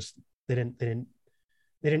liberals were just, they didn't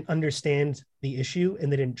understand the issue and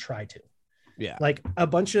they didn't try to. Yeah. Like a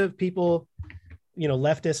bunch of people, you know,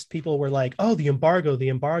 leftist people were like, oh, the embargo.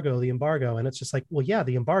 And it's just like, well, yeah,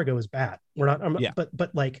 the embargo is bad. We're not,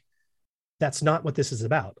 but like, that's not what this is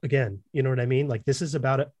about. Again, you know what I mean? Like this is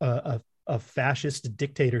about a fascist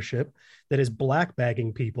dictatorship that is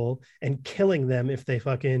blackbagging people and killing them if they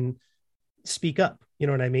fucking speak up. You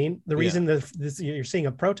know what I mean? The reason that you're seeing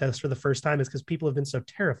a protest for the first time is because people have been so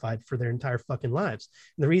terrified for their entire fucking lives.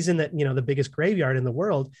 And the reason that, you know, the biggest graveyard in the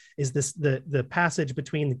world is the passage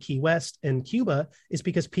between the Key West and Cuba is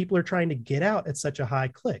because people are trying to get out at such a high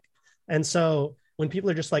click. And so when people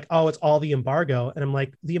are just like, oh, it's all the embargo. And I'm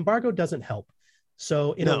like, the embargo doesn't help.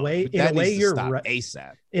 So in a way you're right.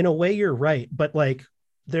 ASAP. In a way you're right. But like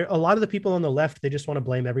a lot of the people on the left, they just want to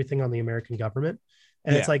blame everything on the American government.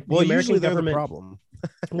 And it's like the American government the problem.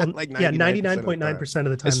 Well, like 99.9% of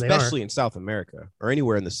the time, especially in South America or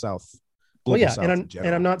anywhere in the South. Well, yeah, and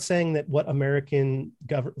I'm not saying that what the American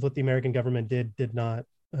government did not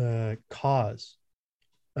cause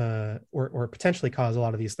or potentially cause a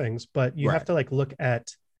lot of these things, but you have to like look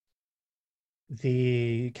at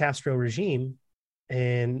the Castro regime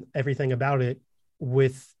and everything about it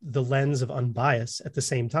with the lens of unbiased at the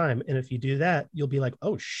same time. And if you do that, you'll be like,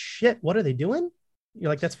 oh shit, what are they doing? You're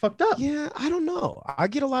like, that's fucked up. Yeah, I don't know. I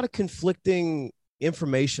get a lot of conflicting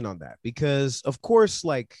information on that because, of course,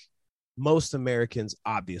 like most Americans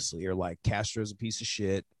obviously are like, Castro's a piece of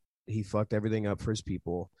shit. He fucked everything up for his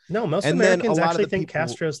people. No, most And Americans then actually think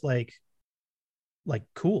Castro's like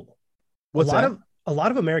cool. What's a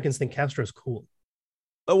lot of Americans think Castro's cool.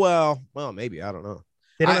 Oh, well, maybe. I don't know.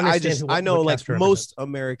 They don't understand I know like Castro most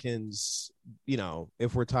Americans, you know,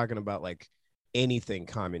 if we're talking about like anything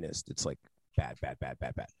communist, it's like bad.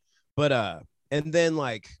 But and then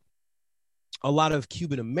like a lot of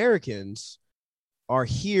Cuban Americans are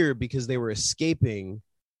here because they were escaping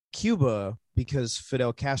Cuba because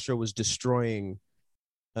Fidel Castro was destroying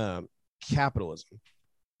capitalism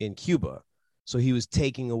in Cuba. So he was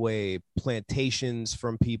taking away plantations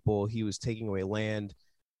from people. He was taking away land,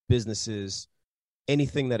 businesses,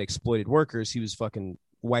 anything that exploited workers. He was fucking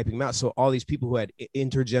wiping them out. So all these people who had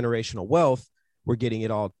intergenerational wealth were getting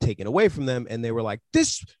it all taken away from them. And they were like,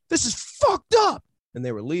 this is fucked up. And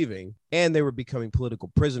they were leaving, and they were becoming political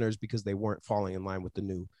prisoners because they weren't falling in line with the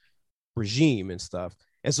new regime and stuff.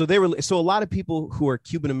 And so so a lot of people who are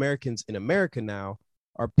Cuban Americans in America now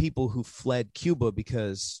are people who fled Cuba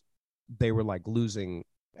because they were like losing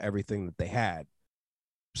everything that they had.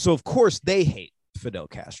 So of course they hate Fidel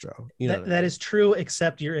Castro. You know that is true,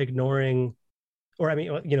 except you're ignoring, or I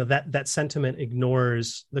mean, you know, that sentiment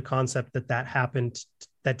ignores the concept that happened.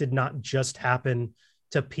 That did not just happen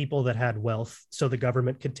to people that had wealth, so the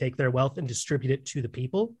government could take their wealth and distribute it to the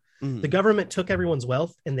people. The government took everyone's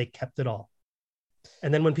wealth and they kept it all.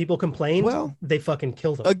 And then when people complained, they fucking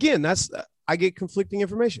killed them. Again, I get conflicting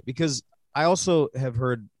information because I also have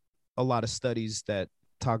heard a lot of studies that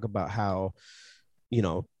talk about how, you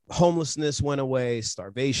know, homelessness went away,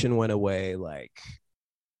 starvation went away, like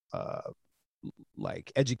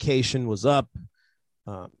education was up,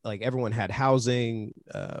 like everyone had housing,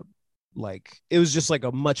 like it was just like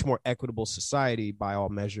a much more equitable society by all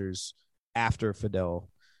measures after Fidel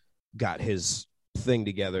got his thing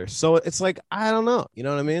together. So it's like, I don't know, you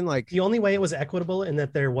know what I mean? Like the only way it was equitable in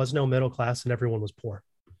that there was no middle class and everyone was poor.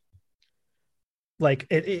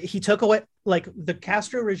 Like he took away, like the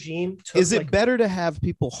Castro regime is it better to have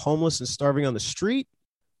people homeless and starving on the street,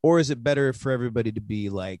 or is it better for everybody to be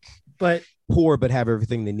like poor but have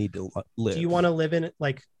everything they need to live? Do you want to live in,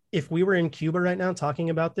 like, if we were in Cuba right now talking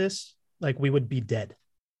about this, like we would be dead.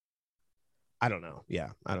 I don't know.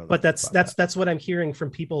 Yeah, I don't know. But that's what I'm hearing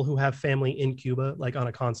from people who have family in Cuba, like on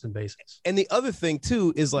a constant basis. And the other thing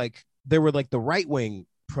too is like there were like the right wing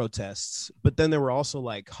protests, but then there were also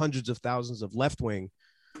like hundreds of thousands of left wing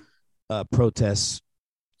protests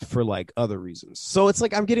for like other reasons. So it's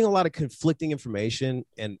like I'm getting a lot of conflicting information,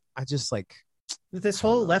 and I just like this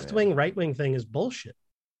whole left wing right wing thing is bullshit.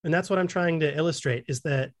 And that's what I'm trying to illustrate, is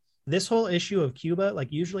that this whole issue of Cuba,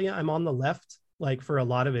 like usually I'm on the left, like for a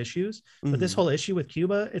lot of issues, but this whole issue with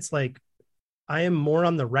Cuba, it's like I am more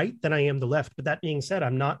on the right than I am the left. But that being said,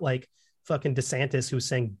 I'm not like fucking DeSantis who's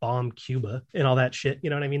saying bomb Cuba and all that shit. You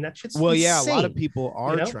know what I mean? That shit's insane. Yeah, a lot of people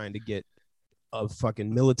are trying to get a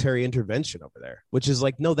fucking military intervention over there, which is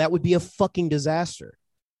like, no, that would be a fucking disaster.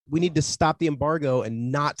 We need to stop the embargo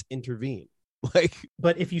and not intervene. Like,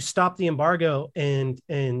 but if you stop the embargo and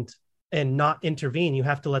not intervene, you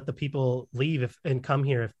have to let the people leave and come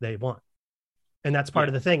here if they want. And that's part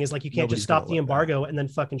of the thing, is like, you can't just stop the embargo and then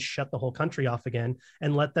fucking shut the whole country off again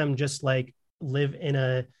and let them just like live in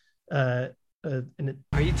a are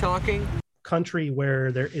you talking country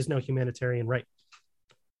where there is no humanitarian right.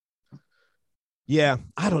 Yeah,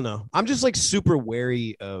 I don't know. I'm just like super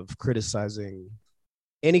wary of criticizing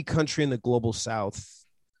any country in the global south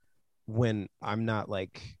when I'm not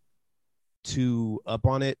like too up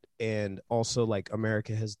on it. And also like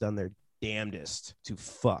America has done their damnedest to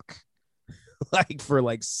fuck like for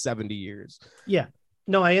like 70 years. Yeah,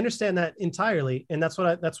 no, I understand that entirely. And that's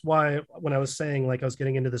why when I was saying, like, I was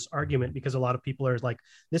getting into this argument, because a lot of people are like,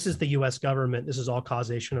 this is the US government. This is all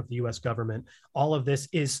causation of the US government. All of this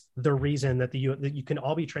is the reason that that you can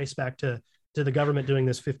all be traced back to the government doing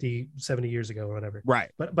this 50, 70 years ago or whatever.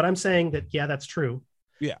 Right. But I'm saying that, yeah, that's true.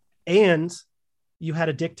 Yeah. And you had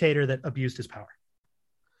a dictator that abused his power.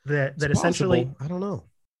 That essentially, I don't know.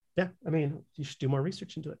 Yeah, I mean, you should do more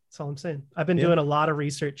research into it. That's all I'm saying. I've been doing a lot of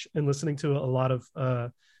research and listening to a lot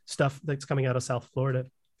of stuff that's coming out of South Florida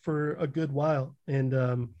for a good while,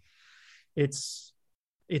 and it's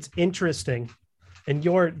interesting. And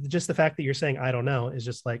just the fact that you're saying I don't know is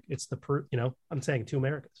just like, it's I'm saying two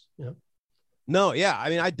Americas. No, yeah, I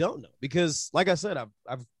mean, I don't know, because like I said,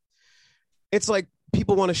 I've it's like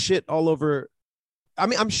people want to shit all over. I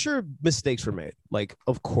mean, I'm sure mistakes were made, like,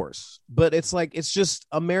 of course, but it's like, it's just,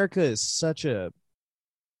 America is such a,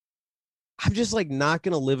 I'm just like not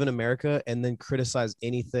going to live in America and then criticize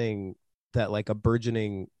anything that like a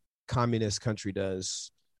burgeoning communist country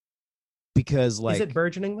does, because like, is it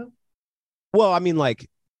burgeoning though? Well, I mean, like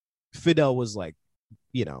Fidel was like,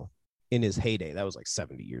 in his heyday, that was like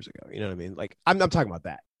 70 years ago. You know what I mean? Like, I'm talking about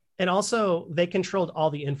that. And also, they controlled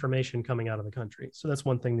all the information coming out of the country. So that's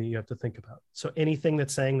one thing that you have to think about. So anything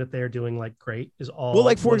that's saying that they're doing like great is all. Well,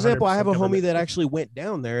 like, for example, I have a government. homie that actually went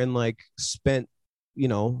down there and like spent,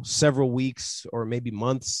 several weeks or maybe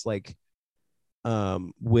months, like,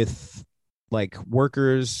 with like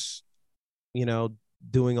workers,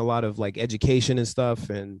 doing a lot of like education and stuff.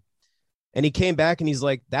 And he came back and he's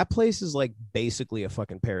like, that place is like basically a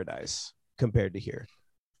fucking paradise compared to here.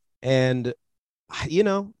 And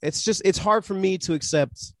it's hard for me to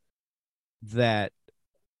accept that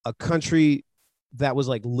a country that was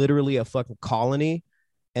like literally a fucking colony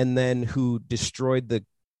and then who destroyed the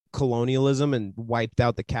colonialism and wiped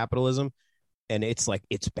out the capitalism. And it's like,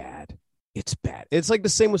 it's bad. It's bad. It's like the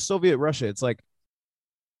same with Soviet Russia. It's like,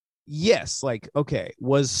 yes, like, okay,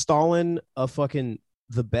 was Stalin a fucking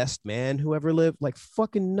the best man who ever lived? Like,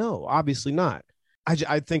 fucking no, obviously not.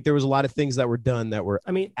 I think there was a lot of things that were done that were,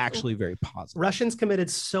 actually very positive. Russians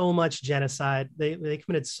committed so much genocide. They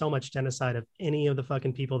committed so much genocide of any of the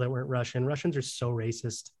fucking people that weren't Russian. Russians are so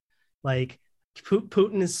racist. Like,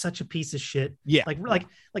 Putin is such a piece of shit. Yeah. Like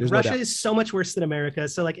Russia is so much worse than America.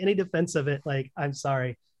 So like any defense of it, like, I'm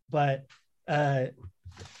sorry, but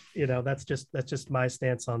that's just my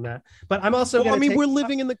stance on that. But I'm also we're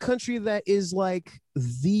living in the country that is like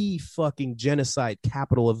the fucking genocide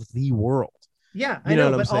capital of the world. Yeah, I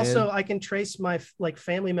know, but also I can trace my like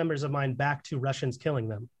family members of mine back to Russians killing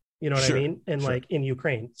them. You know what I mean? And like in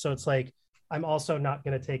Ukraine. So it's like, I'm also not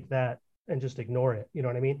going to take that and just ignore it. You know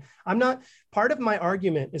what I mean? Part of my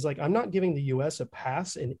argument is like, I'm not giving the US a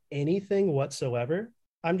pass in anything whatsoever.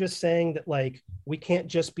 I'm just saying that like, we can't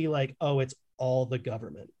just be like, oh, it's all the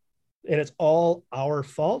government and it's all our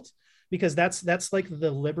fault, because that's like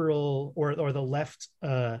the liberal or the left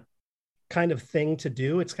kind of thing to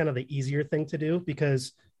do. It's kind of the easier thing to do,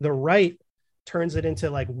 because the right turns it into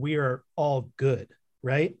like, we're all good,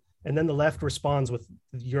 right? And then the left responds with,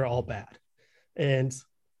 you're all bad. And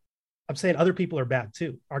I'm saying other people are bad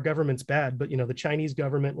too. Our government's bad, but the Chinese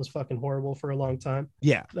government was fucking horrible for a long time.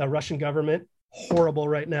 Yeah. The Russian government, horrible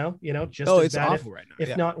right now, just as it's bad, awful right now,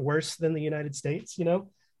 if not worse than the United States,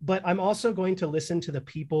 But I'm also going to listen to the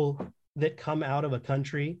people that come out of a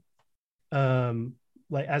country,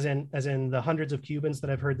 like as in the hundreds of Cubans that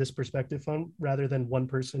I've heard this perspective from, rather than one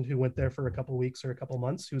person who went there for a couple of weeks or a couple of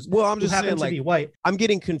months who happened to be white. I'm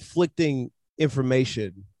getting conflicting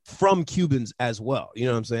information from Cubans as well. You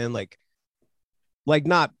know what I'm saying? Like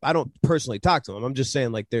I don't personally talk to them. I'm just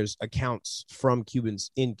saying like there's accounts from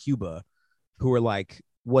Cubans in Cuba who are like,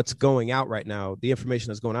 what's going out right now, the information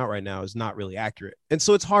that's going out right now is not really accurate. And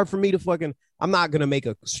so it's hard for me to I'm not going to make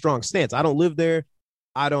a strong stance. I don't live there.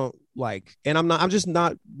 I don't I'm just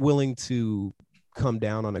not willing to come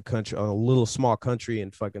down on a little small country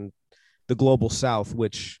in fucking the global South,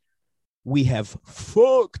 which we have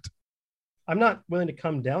fucked. I'm not willing to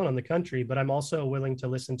come down on the country, but I'm also willing to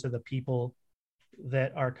listen to the people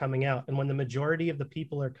that are coming out. And when the majority of the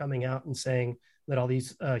people are coming out and saying that all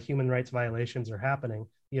these human rights violations are happening,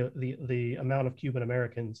 the amount of Cuban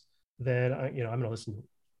Americans, then I'm going to listen.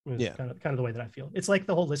 It's kind of the way that I feel. It's like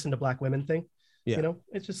the whole listen to black women thing. Yeah.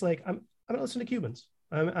 It's just like, I'm going to listen to Cubans.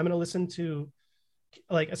 I'm going to listen to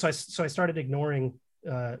so I started ignoring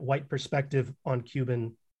white perspective on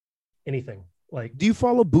Cuban anything. Like, do you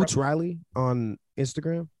follow Boots Riley on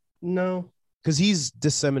Instagram? No, because he's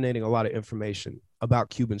disseminating a lot of information about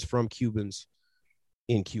Cubans from Cubans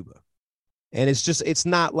in Cuba, and it's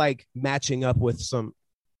not like matching up with some.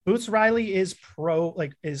 Boots Riley is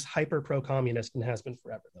hyper pro communist and has been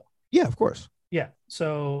forever though. Yeah, of course. Yeah,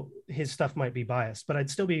 so his stuff might be biased, but I'd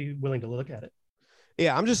still be willing to look at it.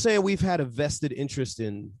 Yeah, I'm just saying we've had a vested interest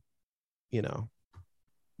in,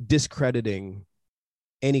 discrediting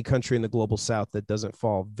any country in the global South that doesn't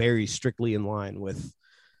fall very strictly in line with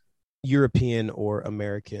European or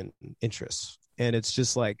American interests. And it's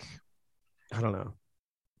just like, I don't know.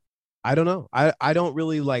 I don't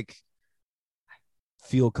really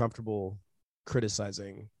feel comfortable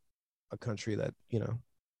criticizing a country that,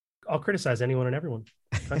 I'll criticize anyone and everyone.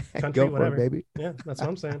 Country, Go for whatever. it, baby. Yeah, that's what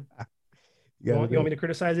I'm saying. You want me to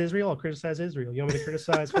criticize Israel? I'll criticize Israel. You want me to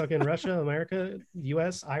criticize fucking Russia, America,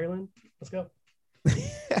 US, Ireland? Let's go.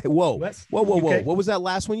 Whoa. US, whoa. UK. What was that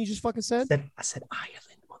last one you just fucking said? I said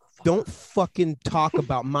Ireland, Don't fucking talk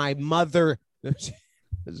about my mother. No,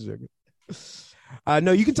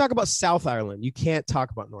 you can talk about South Ireland. You can't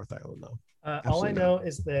talk about North Ireland, though. All I know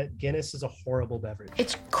is that Guinness is a horrible beverage.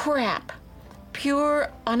 It's crap.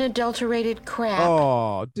 Pure, unadulterated crap.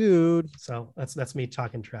 Oh, dude. So that's me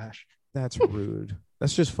talking trash. That's rude.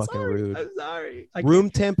 That's just fucking rude. I'm sorry. Room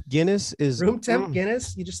temp Guinness is room temp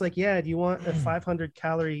Guinness. You just like, yeah. Do you want a 500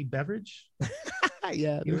 calorie beverage?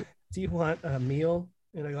 Yeah. Do you want a meal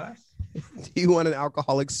in a glass? Do you want an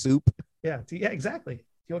alcoholic soup? Yeah. Yeah. Exactly. Do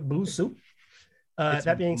you want booze soup?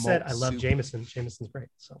 That being said, I love Jameson. Jameson's great.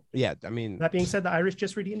 So yeah, I mean. That being said, the Irish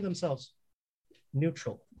just redeemed themselves.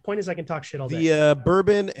 Neutral. Point is, I can talk shit all day. The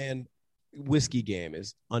bourbon and whiskey game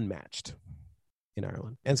is unmatched in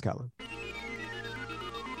Ireland and Scotland.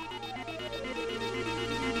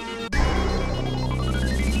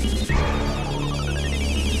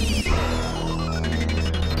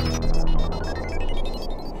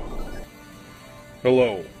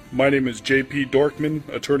 Hello, my name is J.P. Dorkman,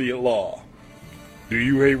 attorney at law. Do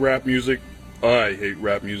you hate rap music? I hate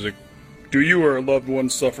rap music. Do you or a loved one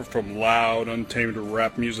suffer from loud, untamed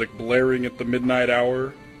rap music blaring at the midnight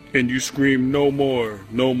hour? And you scream, no more,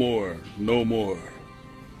 no more, no more.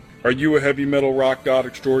 Are you a heavy metal rock god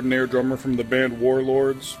extraordinaire drummer from the band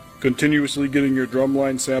Warlords, continuously getting your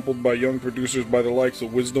drumline sampled by young producers by the likes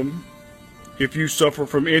of Wisdom? If you suffer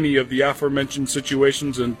from any of the aforementioned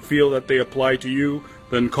situations and feel that they apply to you,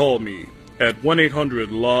 then call me at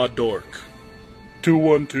 1-800-LAW-DORK.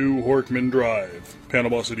 212 Horkman Drive,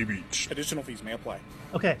 Panama City Beach. Additional fees may apply.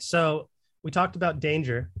 Okay, so we talked about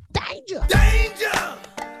danger. Danger! Danger!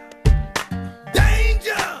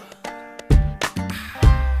 Danger!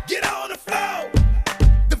 Get on the floor!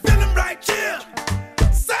 The feeling right here!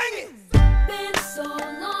 Sing it! Been so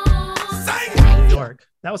long. Sing it! New York.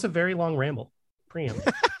 That was a very long ramble. Preamble.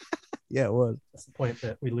 Yeah, it was. That's the point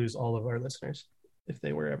that we lose all of our listeners if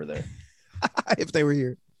they were ever there. If they were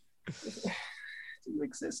here. Do you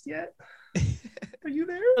exist yet? Are you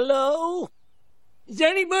there? Hello? Is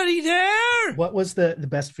anybody there? What was the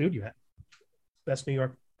best food you had? Best New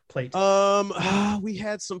York plate? We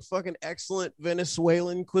had some fucking excellent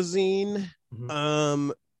Venezuelan cuisine.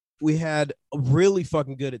 Mm-hmm. We had a really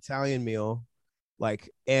fucking good Italian meal.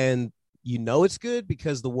 And you know it's good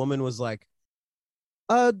because the woman was like,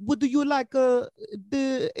 what do you like the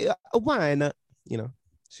wine? You know,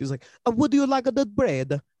 she was like, what do you like the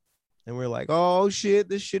bread? And we're like, oh shit,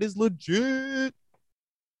 this shit is legit.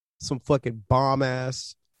 Some fucking bomb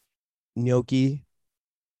ass gnocchi. It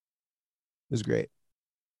was great.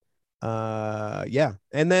 Yeah.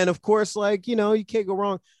 And then of course, you can't go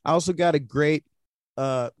wrong. I also got a great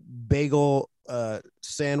bagel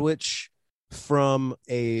sandwich from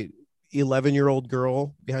a 11-year-old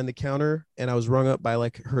girl behind the counter, and I was rung up by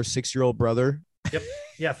her 6-year-old brother. Yep.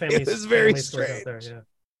 Yeah, families. It was very strange. strange. Out there, yeah.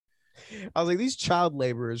 I was like, these child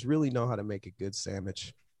laborers really know how to make a good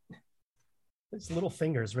sandwich. These little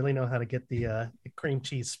fingers really know how to get the cream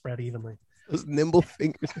cheese spread evenly. Those nimble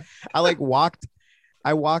fingers.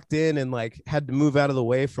 I walked in and had to move out of the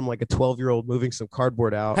way from a 12-year-old moving some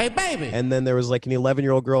cardboard out. Hey, baby. And then there was an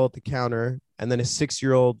 11-year-old girl at the counter, and then a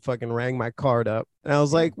 6-year-old fucking rang my card up. And I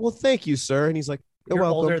was like, well, thank you, sir. And he's like, You're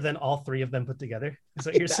welcome. older than all three of them put together. Is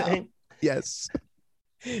what you're saying? Yes.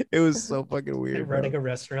 It was so fucking weird. You're running a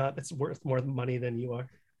restaurant that's worth more money than you are.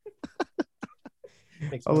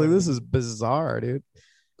 I was like, this is bizarre, dude.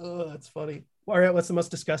 Oh, that's funny. All right, what's the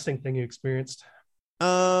most disgusting thing you experienced?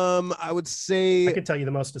 I would say I could tell you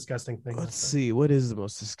the most disgusting thing. Let's see. What is the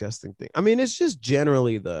most disgusting thing? I mean, it's just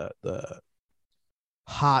generally the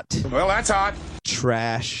hot. Well, that's hot.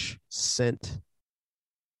 Trash scent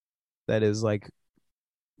that is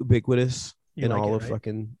ubiquitous in all of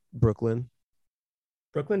fucking Brooklyn.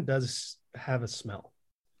 Brooklyn does have a smell.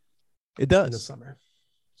 It does. In the summer.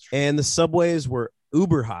 And the subways were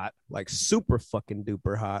uber hot, super fucking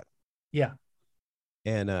duper hot. Yeah.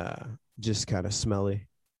 And just kind of smelly.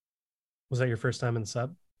 Was that your first time in the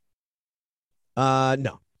sub?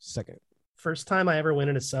 No, second. First time I ever went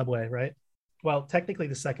in a subway, right? Well, technically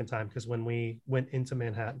the second time, because when we went into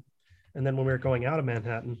Manhattan, and then when we were going out of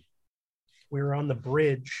Manhattan, we were on the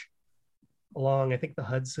bridge along, I think, the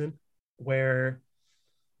Hudson, where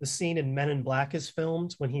the scene in Men in Black is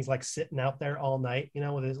filmed when he's sitting out there all night,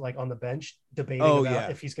 with his on the bench debating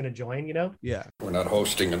about if he's going to join, Yeah. We're not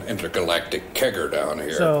hosting an intergalactic kegger down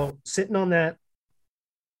here. So sitting on that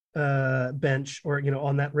bench or,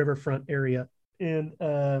 on that riverfront area, and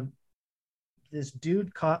this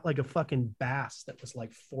dude caught a fucking bass that was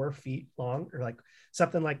 4 feet long or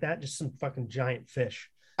something like that. Just some fucking giant fish.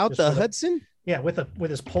 Out the Hudson? Yeah. With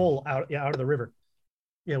his pole out of the river.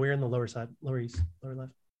 Yeah. We were in the lower side, lower east, lower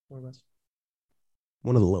left. more or less.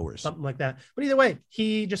 One of the lowers. Something like that. But either way,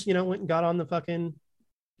 he just, went and got on the fucking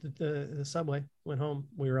the subway, went home.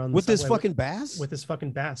 We were on the with subway his fucking bass? With his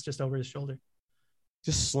fucking bass just over his shoulder.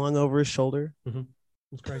 Just slung over his shoulder? Mm-hmm. It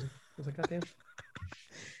was crazy. I was like, goddamn.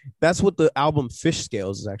 That's what the album Fish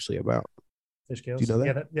Scales is actually about. Fish Scales? Do you know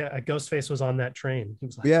that? Yeah, Ghostface was on that train. He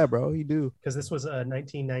was like, yeah, bro, he do. Because this was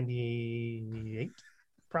 1998,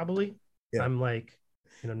 probably. Yeah. I'm like,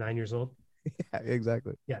 9 years old. Yeah,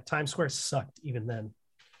 exactly. Yeah, Times Square sucked even then.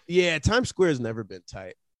 Yeah, Times Square has never been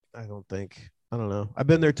tight. I don't think. I don't know. I've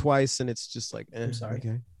been there twice, and it's just like, I'm sorry.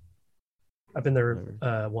 Okay. I've been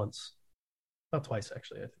there once, not twice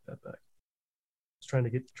actually. I take that back. I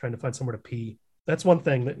was trying to find somewhere to pee. That's one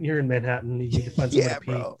thing that you're in Manhattan. You need to find somewhere to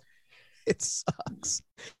pee. Bro. It sucks.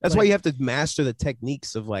 That's why you have to master the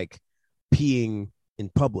techniques of like peeing in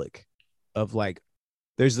public. Of like,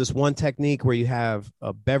 there's this one technique where you have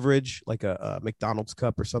a beverage, like a McDonald's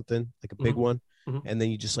cup or something, like a big one, and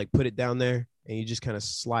then you just like put it down there, and you just kind of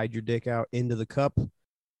slide your dick out into the cup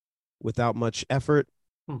without much effort,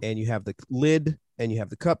 and you have the lid and you have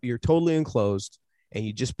the cup. You're totally enclosed, and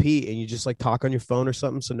you just pee, and you just like talk on your phone or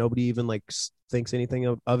something, so nobody even like thinks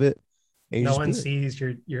anything of it. And no one sees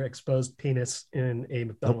your exposed penis in a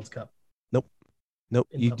McDonald's cup. Nope.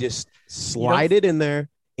 You just slide it in there,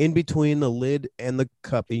 in between the lid and the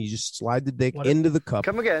cup, and you just slide the dick into the cup.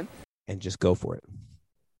 Come again. And just go for it.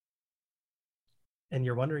 And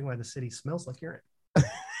you're wondering why the city smells like urine.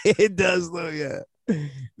 It does, though, yeah.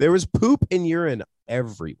 There was poop and urine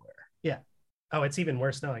everywhere. Yeah. Oh, it's even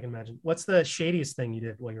worse now, I can imagine. What's the shadiest thing you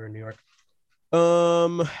did while you were in New York?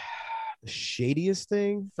 The shadiest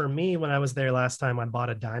thing? For me, when I was there last time, I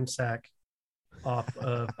bought a dime sack off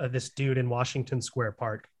of this dude in Washington Square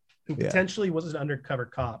Park who potentially was an undercover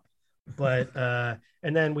cop. But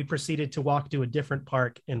and then we proceeded to walk to a different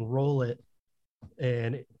park and roll it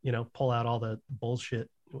and, pull out all the bullshit.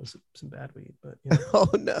 It was some bad weed, but Oh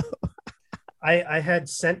no. I had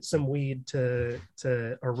sent some weed to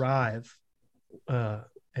arrive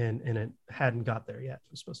and it hadn't got there yet.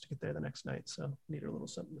 It was supposed to get there the next night, so need a little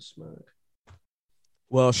something to smoke.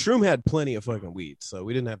 Well, Shroom had plenty of fucking weed, so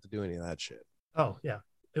we didn't have to do any of that shit. Oh yeah,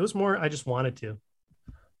 it was more I just wanted to.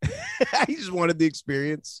 I just wanted the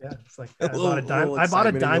experience. Yeah, it's like I bought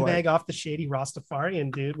a dime bag off the shady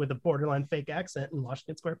Rastafarian dude with a borderline fake accent in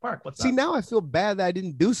Washington Square Park. What's up? See, now I feel bad that I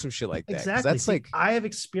didn't do some shit like that. Exactly. That's like I have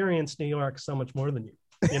experienced New York so much more than you.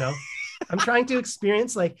 I'm trying to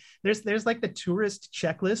experience like there's like the tourist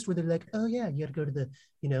checklist where they're like, oh yeah, you got to go to the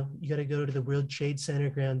you got to go to the World Trade Center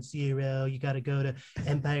Ground Zero, you got to go to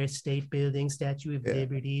Empire State Building, Statue of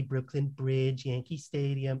Liberty, Brooklyn Bridge, Yankee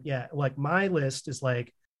Stadium. Yeah, like my list is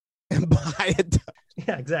like. And buy it.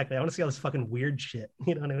 Yeah, exactly. I want to see all this fucking weird shit.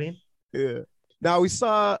 You know what I mean? Yeah. Now we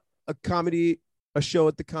saw a show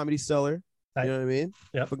at the Comedy Cellar. You know what I mean?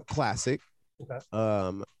 Yeah. Classic. Okay.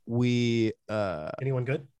 We anyone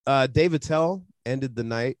good? Dave Attell ended the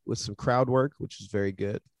night with some crowd work, which was very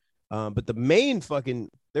good. But the main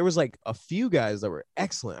there was like a few guys that were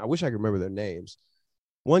excellent. I wish I could remember their names.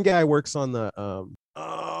 One guy works on the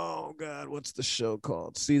oh god, what's the show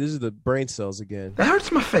called? See, this is the brain cells again. That hurts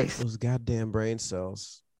my face. Those goddamn brain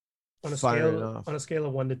cells. On a scale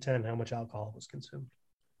of 1 to 10, how much alcohol was consumed?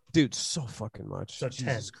 Dude, so fucking much. So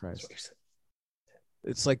Jesus 10. Christ.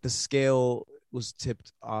 It's like the scale was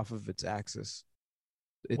tipped off of its axis.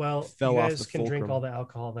 It fell you off guys the can fulcrum. drink all the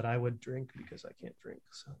alcohol that I would drink because I can't drink.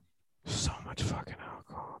 So much fucking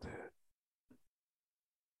alcohol, dude.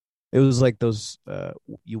 It was like those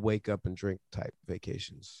you wake up and drink type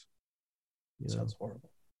vacations. Sounds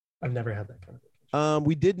horrible. I've never had that kind of vacation.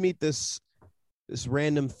 We did meet this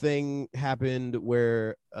random thing happened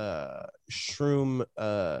where Shroom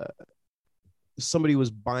somebody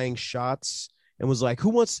was buying shots and was like,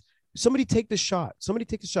 somebody take the shot,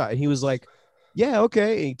 and he was like, yeah,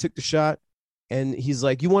 okay, and he took the shot and he's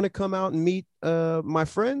like, you want to come out and meet my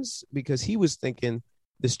friends, because he was thinking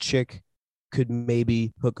this chick could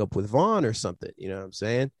maybe hook up with Vaughn or something, you know what I'm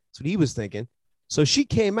saying? That's what he was thinking. So she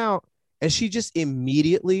came out and she just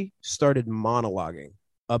immediately started monologuing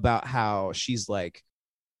about how she's like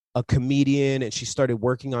a comedian and she started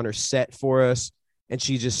working on her set for us. And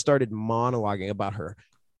she just started monologuing about her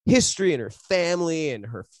history and her family and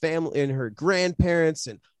her grandparents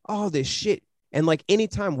and all this shit. And like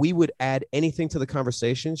anytime we would add anything to the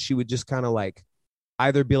conversation, she would just kind of like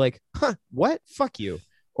either be like, huh, what? Fuck you.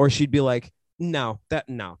 Or she'd be like, no, that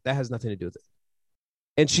has nothing to do with it.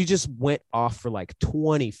 And she just went off for like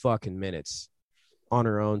 20 fucking minutes on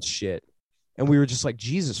her own shit. And we were just like,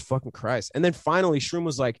 Jesus fucking Christ. And then finally Shroom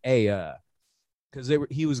was like, hey, because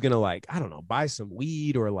he was gonna like, I don't know, buy some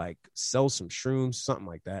weed or like sell some shrooms, something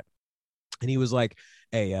like that. And he was like,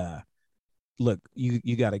 hey, look,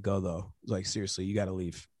 you gotta go though. Like, seriously, you gotta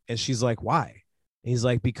leave. And she's like, why? And he's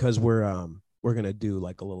like, because we're gonna do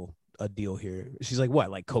like a deal here. She's like, what,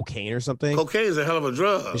 like cocaine or something? Cocaine is a hell of a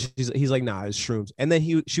drug. He's like, nah, it's shrooms. And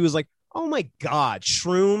then she was like, oh my God,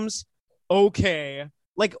 shrooms? Okay.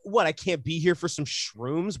 Like, what? I can't be here for some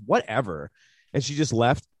shrooms? Whatever. And she just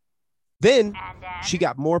left. Then she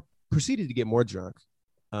proceeded to get more drunk.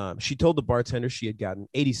 She told the bartender she had gotten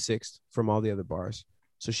 86th from all the other bars.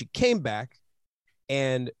 So she came back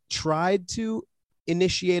and tried to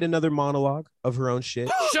initiate another monologue of her own shit.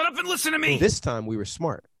 Shut up and listen to me. This time we were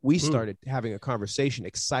smart. We started having a conversation,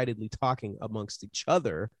 excitedly talking amongst each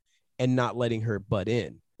other and not letting her butt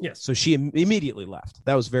in. Yes. So she immediately left.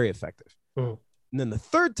 That was very effective. And then the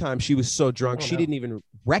third time she was so drunk, she didn't even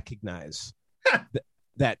recognize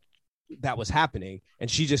that was happening. And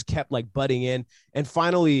she just kept like butting in. And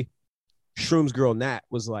finally, Shrooms girl Nat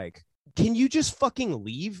was like, can you just fucking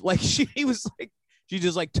leave? Like she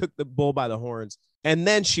just like took the bull by the horns. And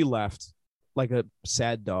then she left like a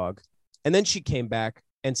sad dog. And then she came back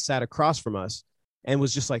and sat across from us and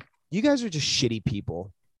was just like, you guys are just shitty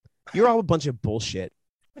people. You're all a bunch of bullshit.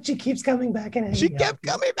 But she keeps coming back and she kept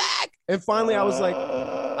coming back. And finally I was like,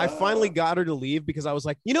 I finally got her to leave because I was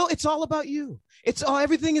like, it's all about you.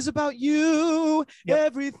 Everything is about you. Yep.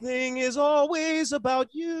 Everything is always about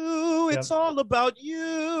you. Yep. It's all about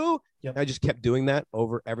you. Yep. I just kept doing that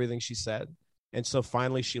over everything she said. And so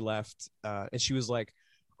finally she left and she was like,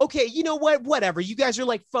 okay, you know what? Whatever. You guys are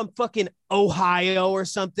like from fucking Ohio or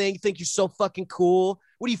something. You think you're so fucking cool.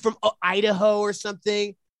 What are you from Idaho or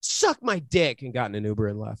something? Suck my dick. And got in an Uber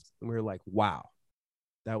and left. And we were like, wow,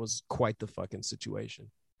 that was quite the fucking situation.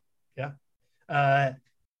 Yeah.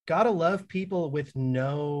 Gotta love people with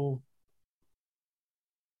no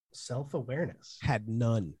self-awareness. Had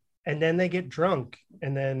none. And then they get drunk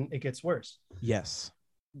and then it gets worse. Yes.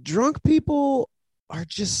 Drunk people are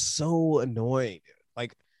just so annoying.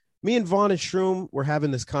 Like me and Vaughn and Shroom were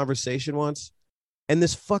having this conversation once and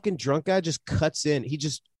this fucking drunk guy just cuts in. He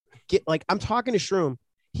just I'm talking to Shroom.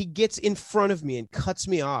 He gets in front of me and cuts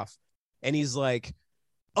me off. And he's like,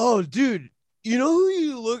 oh, dude, you know who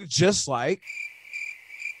you look just like?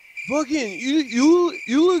 Fucking, you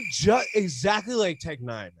look just exactly like Tech 9,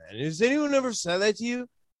 man. Has anyone ever said that to you?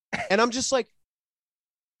 And I'm just like,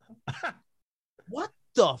 what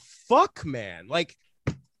the fuck, man? Like,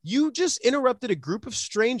 you just interrupted a group of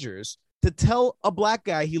strangers to tell a black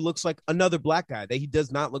guy he looks like another black guy that he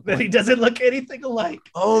does not look like. He doesn't look anything alike.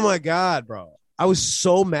 Oh, my God, bro. I was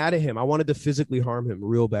so mad at him. I wanted to physically harm him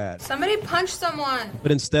real bad. Somebody punch someone.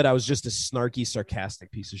 But instead, I was just a snarky,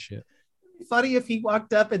 sarcastic piece of shit. Funny if he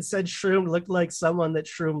walked up and said Shroom looked like someone that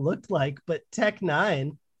Shroom looked like, but Tech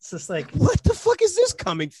 9, it's just like, what the fuck is this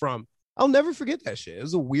coming from? I'll never forget that shit. It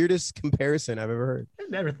was the weirdest comparison I've ever heard. I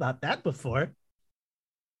never thought that before.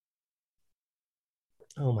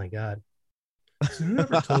 Oh my God. So who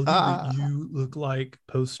ever told you that you look like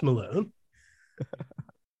Post Malone?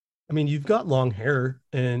 I mean, you've got long hair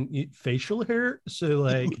and facial hair, so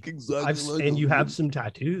like, exactly and you have some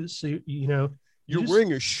tattoos, so you're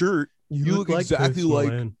wearing a shirt. You look exactly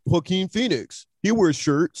like Joaquin Phoenix. He wears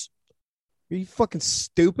shirts. Are you fucking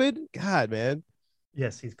stupid? God, man.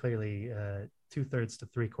 Yes, he's clearly 2/3 to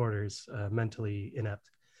 3/4 mentally inept.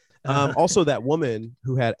 Also, that woman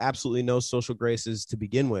who had absolutely no social graces to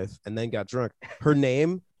begin with and then got drunk, her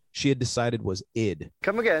name, she had decided was Id.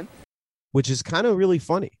 Come again. Which is kind of really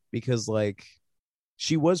funny because, like,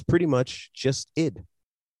 she was pretty much just Id.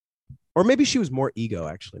 Or maybe she was more ego,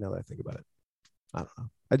 actually, now that I think about it. I don't know.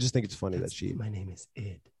 I just think it's funny that she... My name is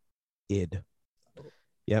Id. Id.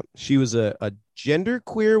 Yep. She was a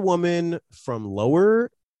genderqueer woman from Lower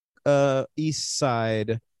East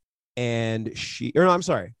Side, and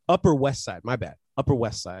Upper West Side. My bad. Upper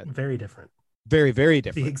West Side. Very different. Very, very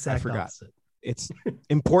different. The exact I forgot. opposite. It's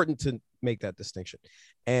important to make that distinction.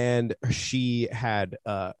 And she had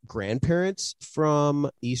grandparents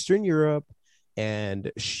from Eastern Europe,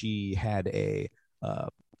 and she had a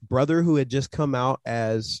brother who had just come out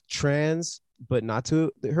as trans, but not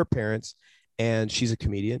to her parents. And she's a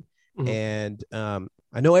comedian. Mm-hmm. And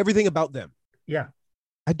I know everything about them. Yeah.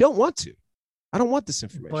 I don't want to. I don't want this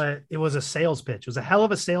information. But it was a sales pitch. It was a hell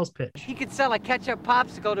of a sales pitch. He could sell a ketchup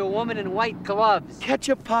popsicle to a woman in white gloves.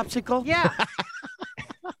 Ketchup popsicle? Yeah.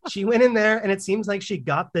 She went in there and it seems like she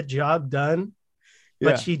got the job done,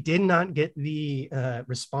 but she did not get the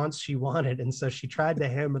response she wanted. And so she tried to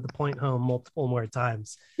hammer the point home multiple more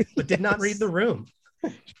times, but did not read the room.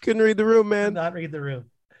 She couldn't read the room, man. Did not read the room.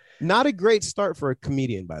 Not a great start for a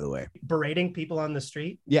comedian, by the way. Berating people on the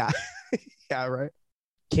street. Yeah. Yeah, right.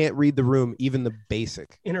 Can't read the room, even the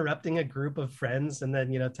basic. Interrupting a group of friends and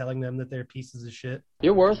then, telling them that they're pieces of shit.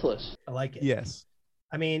 You're worthless. I like it. Yes.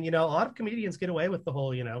 I mean, a lot of comedians get away with the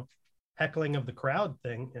whole, heckling of the crowd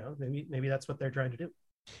thing. Maybe that's what they're trying to do.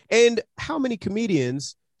 And how many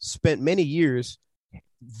comedians spent many years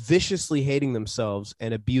viciously hating themselves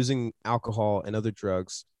and abusing alcohol and other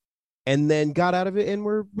drugs, and then got out of it and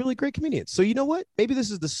were really great comedians? So you know what? Maybe this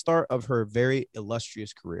is the start of her very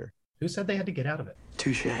illustrious career. Who said they had to get out of it?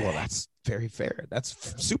 Touche. Well, that's very fair.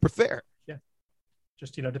 That's super fair. Yeah.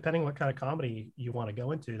 Just, depending what kind of comedy you want to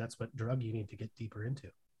go into, that's what drug you need to get deeper into.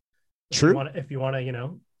 True. If you want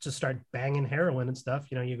to, just start banging heroin and stuff,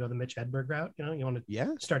 you go the Mitch Hedberg route. You want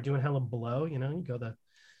to start doing hella blow, you go the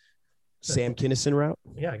Sam Kinison route.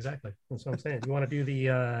 Yeah, exactly. That's what I'm saying. You want to do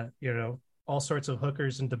the, all sorts of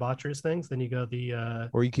hookers and debaucherous things, then you go the...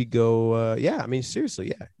 Or you could go, seriously,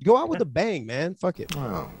 yeah. You go out with a bang, man. Fuck it.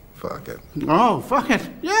 Oh, fuck it. Oh, fuck it.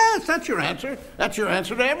 Yes, that's your answer. That's your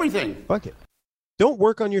answer to everything. Fuck it. Don't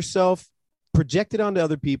work on yourself. Project it onto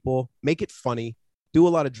other people. Make it funny. Do a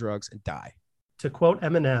lot of drugs and die. To quote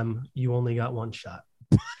Eminem, you only got one shot.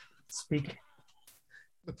 Speak.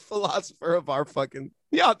 The philosopher of our fucking...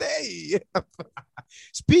 Yeah, hey.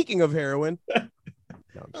 Speaking of heroin...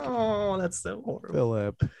 No, that's so horrible.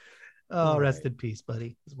 Philip. Oh, rest in peace,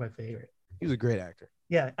 buddy. He's my favorite. He was a great actor.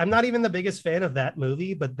 Yeah, I'm not even the biggest fan of that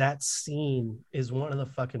movie, but that scene is one of the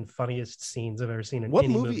fucking funniest scenes I've ever seen in what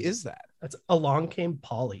any movie is that? That's Along Came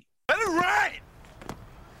Polly. Right.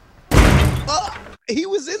 He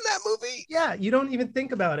was in that movie? Yeah, you don't even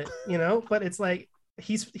think about it, but it's like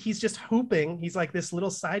he's just hooping. He's like this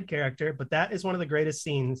little side character, but that is one of the greatest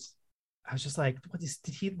scenes. I was just like,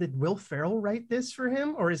 did Will Ferrell write this for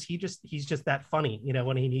him? Or is he's just that funny,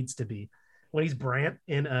 when he needs to be? When he's Brant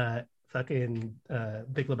in fucking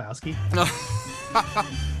Big Lebowski.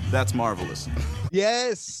 That's marvelous.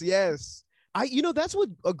 Yes. That's what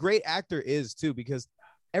a great actor is too, because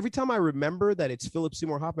every time I remember that it's Philip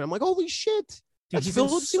Seymour Hoffman, I'm like, holy shit. That's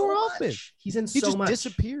Philip Seymour Hoffman. He's in he so just much.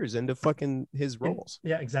 disappears into fucking his roles.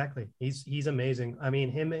 Yeah, exactly. He's amazing. I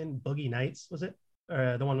mean, him in Boogie Nights, was it?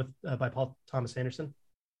 The one with by Paul Thomas Anderson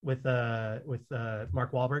with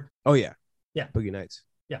Mark Wahlberg. Oh yeah. Boogie Nights.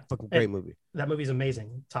 Yeah, fucking great movie. That movie's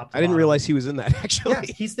amazing. Top to I didn't bottom. realize he was in that actually. Yeah,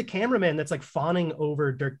 he's the cameraman that's like fawning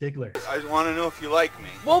over Dirk Diggler. I want to know if you like me.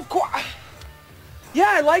 Well, of course. Yeah,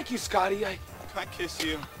 I like you, Scotty. Can I kiss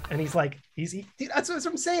you? And he's like, dude, that's what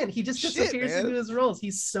I'm saying. He just disappears into his roles.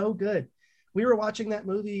 He's so good. We were watching that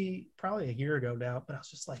movie probably a year ago now, but I was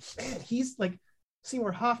just like, man, he's like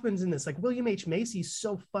Seymour Hoffman's in this. Like William H. Macy's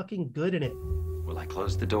so fucking good in it. Will I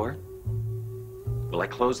close the door? Will I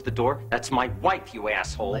close the door? That's my wife, you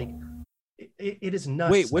asshole. Like, it is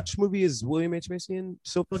nuts. Wait, which movie is William H. Macy in?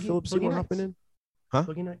 Philip Seymour Hoffman in? Huh?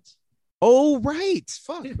 Boogie Nights. Oh, right.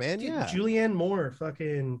 Fuck, Dude, man. Yeah. Julianne Moore,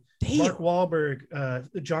 fucking Damn. Mark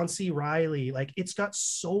Wahlberg, John C. Reilly. Like, it's got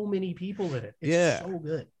so many people in it. It's so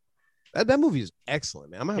good. That movie is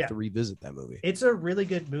excellent, man. I'm going to have to revisit that movie. It's a really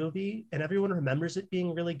good movie, and everyone remembers it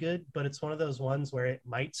being really good, but it's one of those ones where it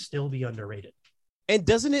might still be underrated. And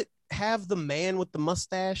doesn't it have the man with the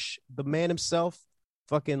mustache, the man himself,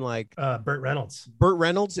 fucking like Burt Reynolds? Burt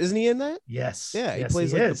Reynolds, isn't he in that? Yes. Yeah, he Yes,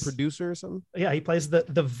 plays he like is. the producer or something. Yeah, he plays the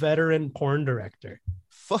veteran porn director.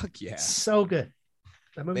 Fuck yeah. So good.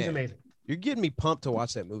 That movie's Man, amazing. You're getting me pumped to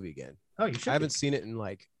watch that movie again. Oh, you should. I haven't seen it in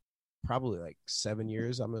probably 7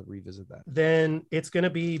 years. I'm gonna revisit that. Then it's gonna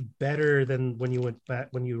be better than when you went back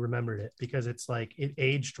when you remembered it, because it's like it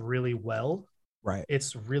aged really well. Right.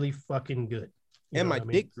 It's really fucking good. And my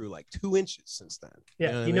dick grew 2 inches since then.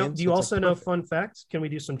 Yeah. You know what I mean? Do you So it's, also know fun facts? Can we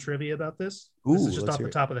do some trivia about this? This Ooh, is just let's off hear the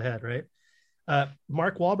it. top of the head, right?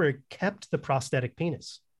 Mark Wahlberg kept the prosthetic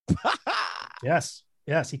penis. Yes,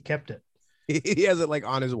 he kept it. He has it like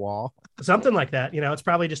on his wall. Something like that. It's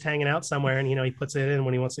probably just hanging out somewhere, and he puts it in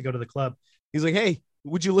when he wants to go to the club. He's like, hey,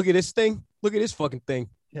 would you look at this thing? Look at this fucking thing.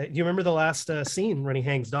 Do you remember the last scene when he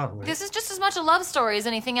hangs dong? Right? This is just as much a love story as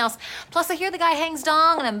anything else. Plus, I hear the guy hangs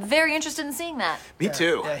dong, and I'm very interested in seeing that. Me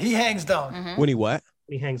too. Yeah, he hangs dong. Mhm. When he what?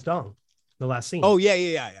 He hangs dong. The last scene. Oh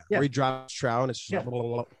yeah. Where he drops trout and it's just Yeah. blah,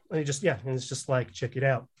 blah, blah. And he just, and it's just like, check it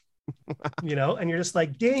out. And you're just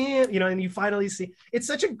like, damn, and you finally see, it's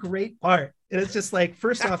such a great part. And it's just like,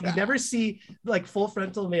 first off, you never see like full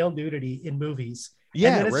frontal male nudity in movies. Yeah,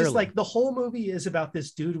 and then it's rarely. just like the whole movie is about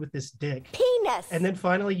this dude with this dick. Penis. And then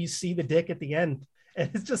finally you see the dick at the end. And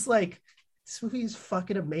it's just like, this movie is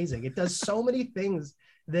fucking amazing. It does so many things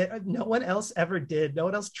that no one else ever did. No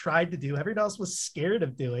one else tried to do. Everyone else was scared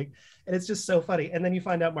of doing. And it's just so funny. And then you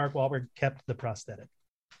find out Mark Wahlberg kept the prosthetic.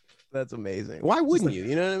 That's amazing. Why wouldn't you?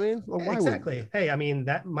 You know what I mean? Well, why exactly. Hey, I mean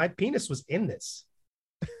that my penis was in this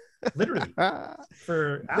literally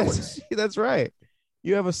for hours. That's right.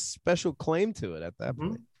 You have a special claim to it at that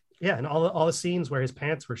point. Yeah, and all the scenes where his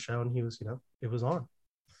pants were shown, he was, it was on.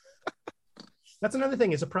 That's another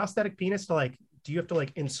thing. Is a prosthetic penis to like? Do you have to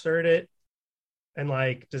like insert it, and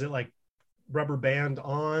like, does it like rubber band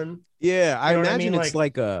on? Yeah, I imagine it's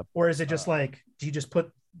like a. Or is it just like? Do you just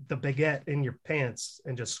put the baguette in your pants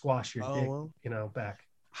and just squash your dick, back?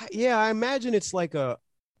 Yeah, I imagine it's like a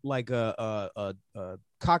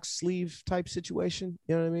cock sleeve type situation.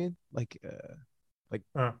 You know what I mean? Like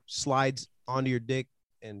slides onto your dick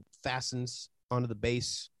and fastens onto the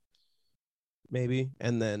base, maybe,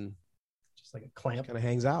 and then just like a clamp kind of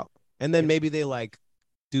hangs out. And then maybe they like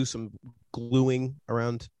do some gluing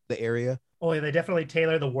around the area. Oh, yeah, they definitely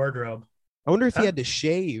tailor the wardrobe. I wonder if he had to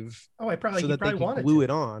shave. Oh, I probably so that they wanted could glue to. it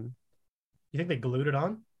on. You think they glued it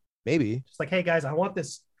on? Maybe. Just like, hey guys, I want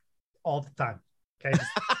this all the time. Okay.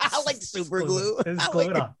 I like super glue. Just glue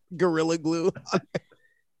it on. Gorilla glue.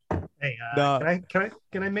 Hey,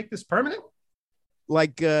 can I make this permanent?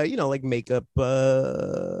 Like like makeup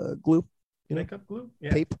glue. Makeup glue? Yeah.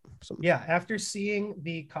 Tape. Something. Yeah. After seeing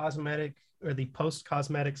the cosmetic or the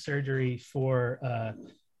post-cosmetic surgery for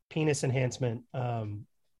penis enhancement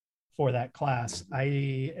for that class,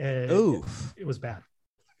 it was bad.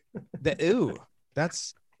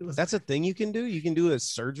 That's a thing you can do. You can do a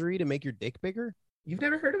surgery to make your dick bigger. You've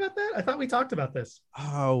never heard about that? I thought we talked about this.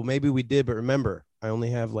 Oh, maybe we did, but remember, I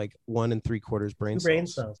only have like 1 3/4 brain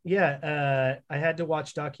cells. Yeah, I had to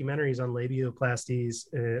watch documentaries on labioplasties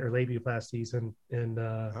and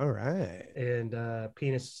all right, and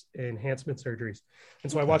penis enhancement surgeries.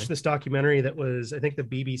 And so I watched this documentary that was, I think, the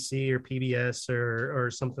BBC or PBS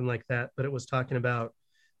or something like that, but it was talking about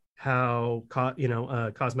how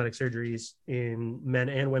cosmetic surgeries in men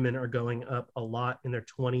and women are going up a lot in their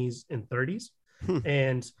 20s and 30s.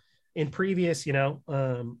 And in previous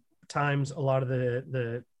times, a lot of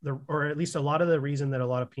the or at least a lot of the reason that a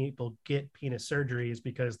lot of people get penis surgery is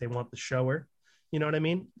because they want the shower. You know what I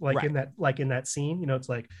mean? Like in that scene, it's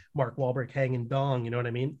like Mark Wahlberg hanging dong, you know what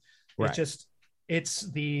I mean? Right.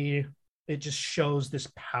 It just shows this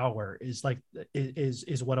power is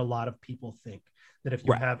what a lot of people think, that if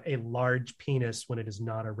you have a large penis when it is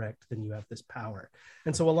not erect, then you have this power.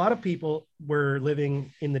 And so a lot of people were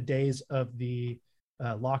living in the days of the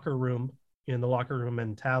locker room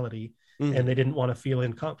mentality, and they didn't want to feel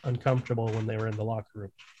uncomfortable when they were in the locker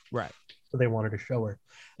room. Right. So they wanted a shower.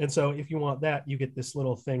 And so if you want that, you get this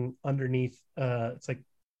little thing underneath. It's like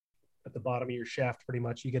at the bottom of your shaft, pretty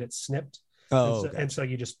much. You get it snipped. Oh, and so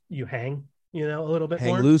you hang, a little bit hang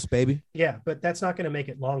more. Loose, baby. Yeah, but that's not going to make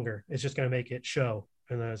it longer. It's just going to make it show,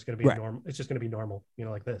 and then it's going to be normal. It's just going to be normal,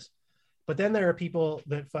 like this. But then there are people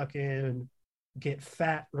that fucking get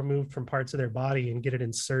fat removed from parts of their body and get it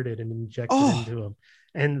inserted and injected into them,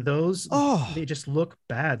 and those they just look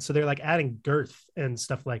bad. So they're like adding girth and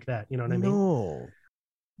stuff like that. You know what I mean? No,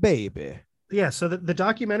 baby. Yeah. So the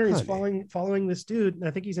documentary is following this dude. And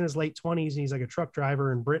I think he's in his late 20s, and he's like a truck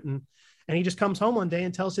driver in Britain. And he just comes home one day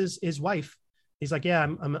and tells his wife, he's like, yeah,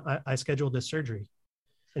 I scheduled this surgery.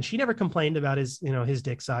 And she never complained about his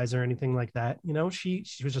dick size or anything like that. She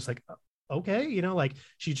was just like, okay, like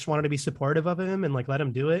she just wanted to be supportive of him and like let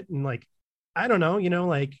him do it. And like, I don't know,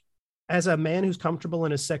 like as a man who's comfortable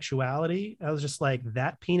in his sexuality, I was just like,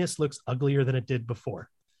 that penis looks uglier than it did before.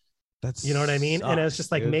 That's, you know what I mean? And I was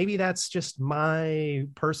just like, dude. Maybe that's just my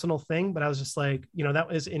personal thing. But I was just like, that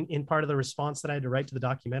was in part of the response that I had to write to the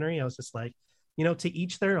documentary. I was just like, to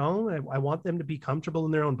each their own. I want them to be comfortable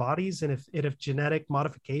in their own bodies. And if genetic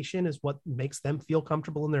modification is what makes them feel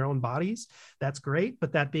comfortable in their own bodies, that's great.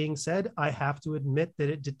 But that being said, I have to admit that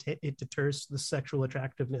it deters the sexual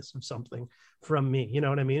attractiveness of something from me. You know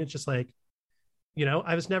what I mean? It's just like,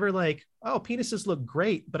 I was never like, oh, penises look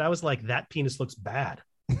great. But I was like, that penis looks bad.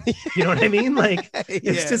 You know what I mean? Like,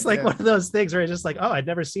 it's just like one of those things where it's just like, oh, I'd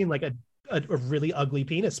never seen like a really ugly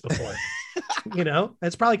penis before.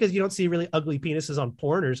 It's probably because you don't see really ugly penises on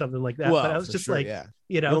porn or something like that. Well, but I was just like,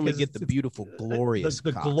 you only get the beautiful, glorious,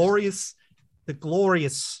 the glorious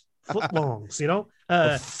footlongs,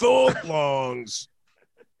 the footlongs.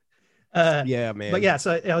 Yeah, man. But yeah,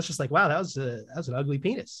 so I was just like, wow, that was an ugly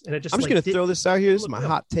penis, and it just. I'm just gonna throw this out here. This is my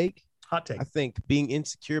hot take. Hot take. I think being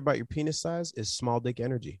insecure about your penis size is small dick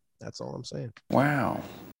energy. That's all I'm saying. Wow.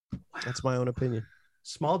 That's my own opinion.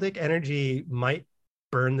 Small dick energy might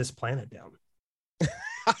burn this planet down.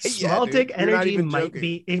 Small dick energy might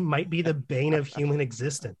be the bane of human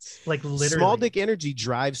existence. Like literally. Small dick energy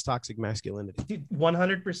drives toxic masculinity. Dude,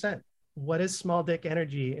 100%. what is small dick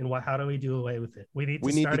energy and how do we do away with it? We need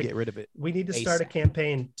to get rid of it. We need to start a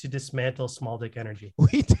campaign to dismantle small dick energy.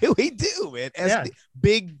 We do, man.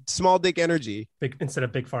 Big small dick energy. Big instead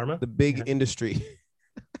of big pharma. The big industry.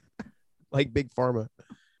 Like big pharma.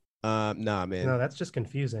 Nah, man. No, that's just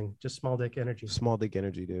confusing. Just small dick energy. Small dick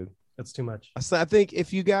energy, dude. That's too much. I think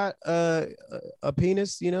if you got a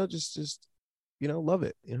penis, just love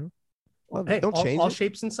it. Love it. Don't change all it.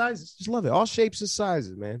 Shapes and sizes. Just love it. All shapes and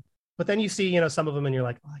sizes, man. But then you see, some of them, and you're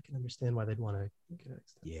like, oh, I can understand why they'd want to.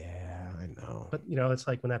 Yeah, I know. But it's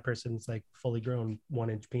like when that person's like fully grown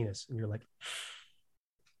 1-inch penis, and you're like,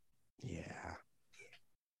 yeah.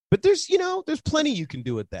 But there's plenty you can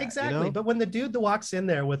do with that. Exactly. But when the dude that walks in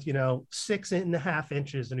there with 6.5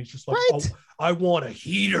 inches, and he's just like, oh, I want a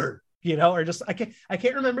heater, or just I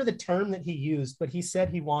can't remember the term that he used, but he said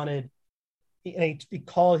he wanted. He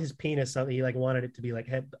called his penis something. He wanted it to be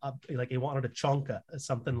head up, he wanted a chonka or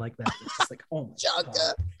something like that. It's just like, oh my chonka.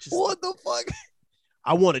 God. What the fuck?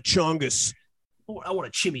 I want a chongus. Oh, I want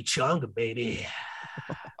a chimichanga, baby.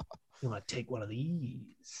 You want to take one of these?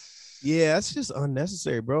 Yeah, that's just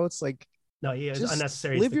unnecessary, bro. It's like it's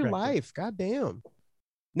unnecessary. Live your life. God damn.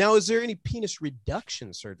 Now, is there any penis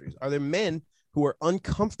reduction surgeries? Are there men who are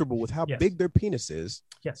uncomfortable with how big their penis is?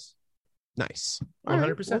 Yes. Nice.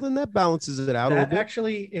 100%. Well, then that balances it out a little bit.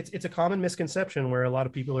 Actually, it's a common misconception where a lot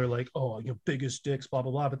of people are like, oh, biggest dicks, blah,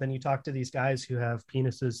 blah, blah. But then you talk to these guys who have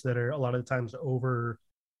penises that are a lot of the times over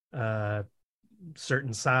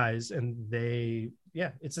certain size, and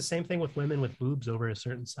it's the same thing with women with boobs over a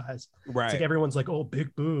certain size. Right. It's like everyone's like, oh,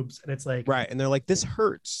 big boobs. And it's like, right. And they're like, this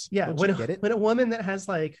hurts. Yeah. When a woman that has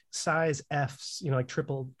like size Fs, like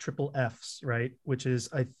triple Fs, right? Which is,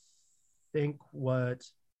 I think, what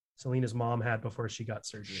Selena's mom had before she got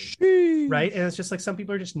surgery. Right. And it's just like, some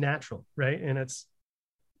people are just natural. Right. And it's,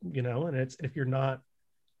 if you're not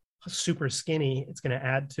super skinny, it's going to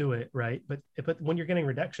add to it. Right. But when you're getting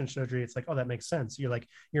reduction surgery, it's like, oh, that makes sense. You're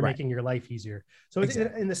making your life easier. So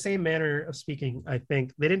in the same manner of speaking, I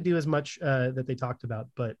think they didn't do as much that they talked about,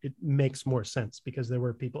 but it makes more sense because there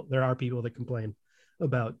are people that complain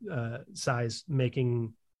about size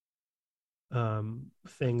making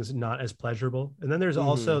things not as pleasurable. And then there's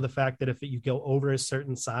also the fact that if you go over a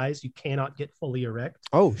certain size, you cannot get fully erect.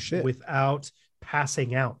 Oh shit. Without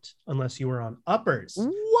passing out unless you were on uppers.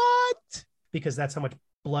 What? Because that's how much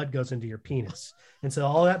blood goes into your penis. And so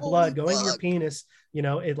all that blood going to your penis,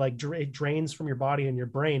 it drains from your body and your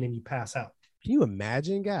brain and you pass out. Can you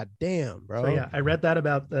imagine? God damn, bro. So yeah, I read that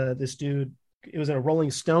about this dude. It was in a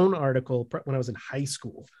Rolling Stone article when I was in high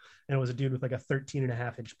school. And it was a dude with like a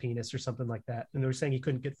 13.5-inch penis or something like that. And they were saying he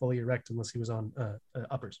couldn't get fully erect unless he was on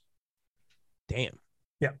uppers. Damn.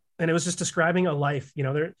 Yeah. And it was just describing a life,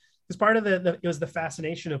 because part of it was the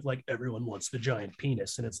fascination of like, everyone wants the giant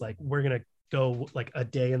penis. And it's like, we're going to go like a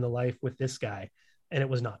day in the life with this guy. And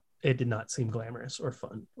it did not seem glamorous or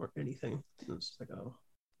fun or anything. It was just like, oh.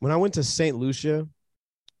 When I went to St. Lucia,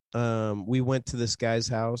 we went to this guy's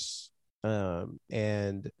house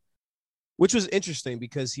and which was interesting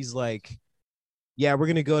because he's like, yeah, we're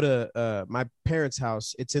going to go to my parents'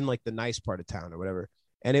 house. It's in like the nice part of town or whatever.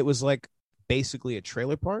 And it was like basically a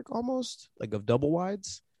trailer park almost like of double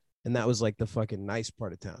wides. And that was like the fucking nice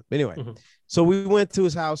part of town. But anyway, so we went to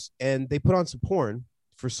his house and they put on some porn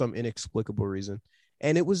for some inexplicable reason.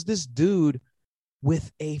 And it was this dude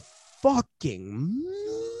with a fucking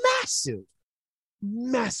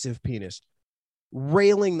massive penis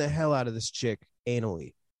railing the hell out of this chick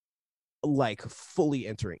anally. Like fully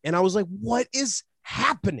entering. And I was like, what is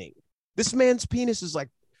happening? This man's penis is like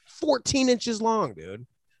 14 inches long, dude.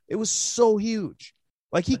 It was so huge.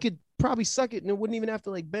 Like he could probably suck it and it wouldn't even have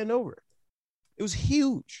to like bend over. It was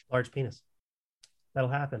huge. Large penis. That'll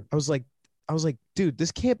happen. I was like, dude,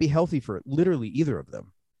 this can't be healthy for literally either of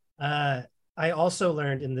them. I also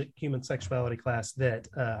learned in the human sexuality class that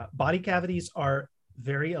body cavities are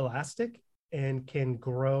very elastic and can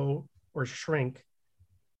grow or shrink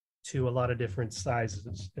to a lot of different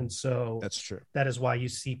sizes. And so that's true. That is why you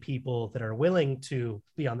see people that are willing to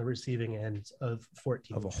be on the receiving end of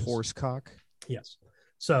 14 of a horse cock. Yes.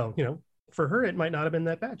 So, for her, it might not have been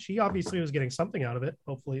that bad. She obviously was getting something out of it,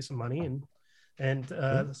 hopefully some money and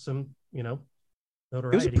some, notoriety.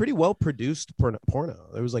 It was a pretty well produced porno.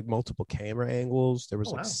 There was like multiple camera angles. There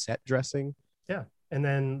was set dressing. Yeah. And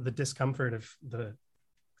then the discomfort of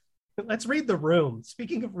let's read the room.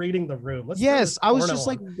 Speaking of reading the room. Yes, I was just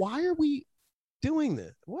like, why are we doing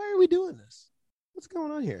this? Why are we doing this? What's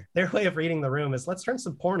going on here? Their way of reading the room is let's turn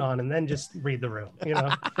some porn on and then just read the room.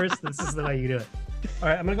 First, this is the way you do it. All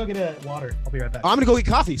right, I'm going to go get a water. I'll be right back. I'm going to go get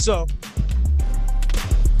coffee. So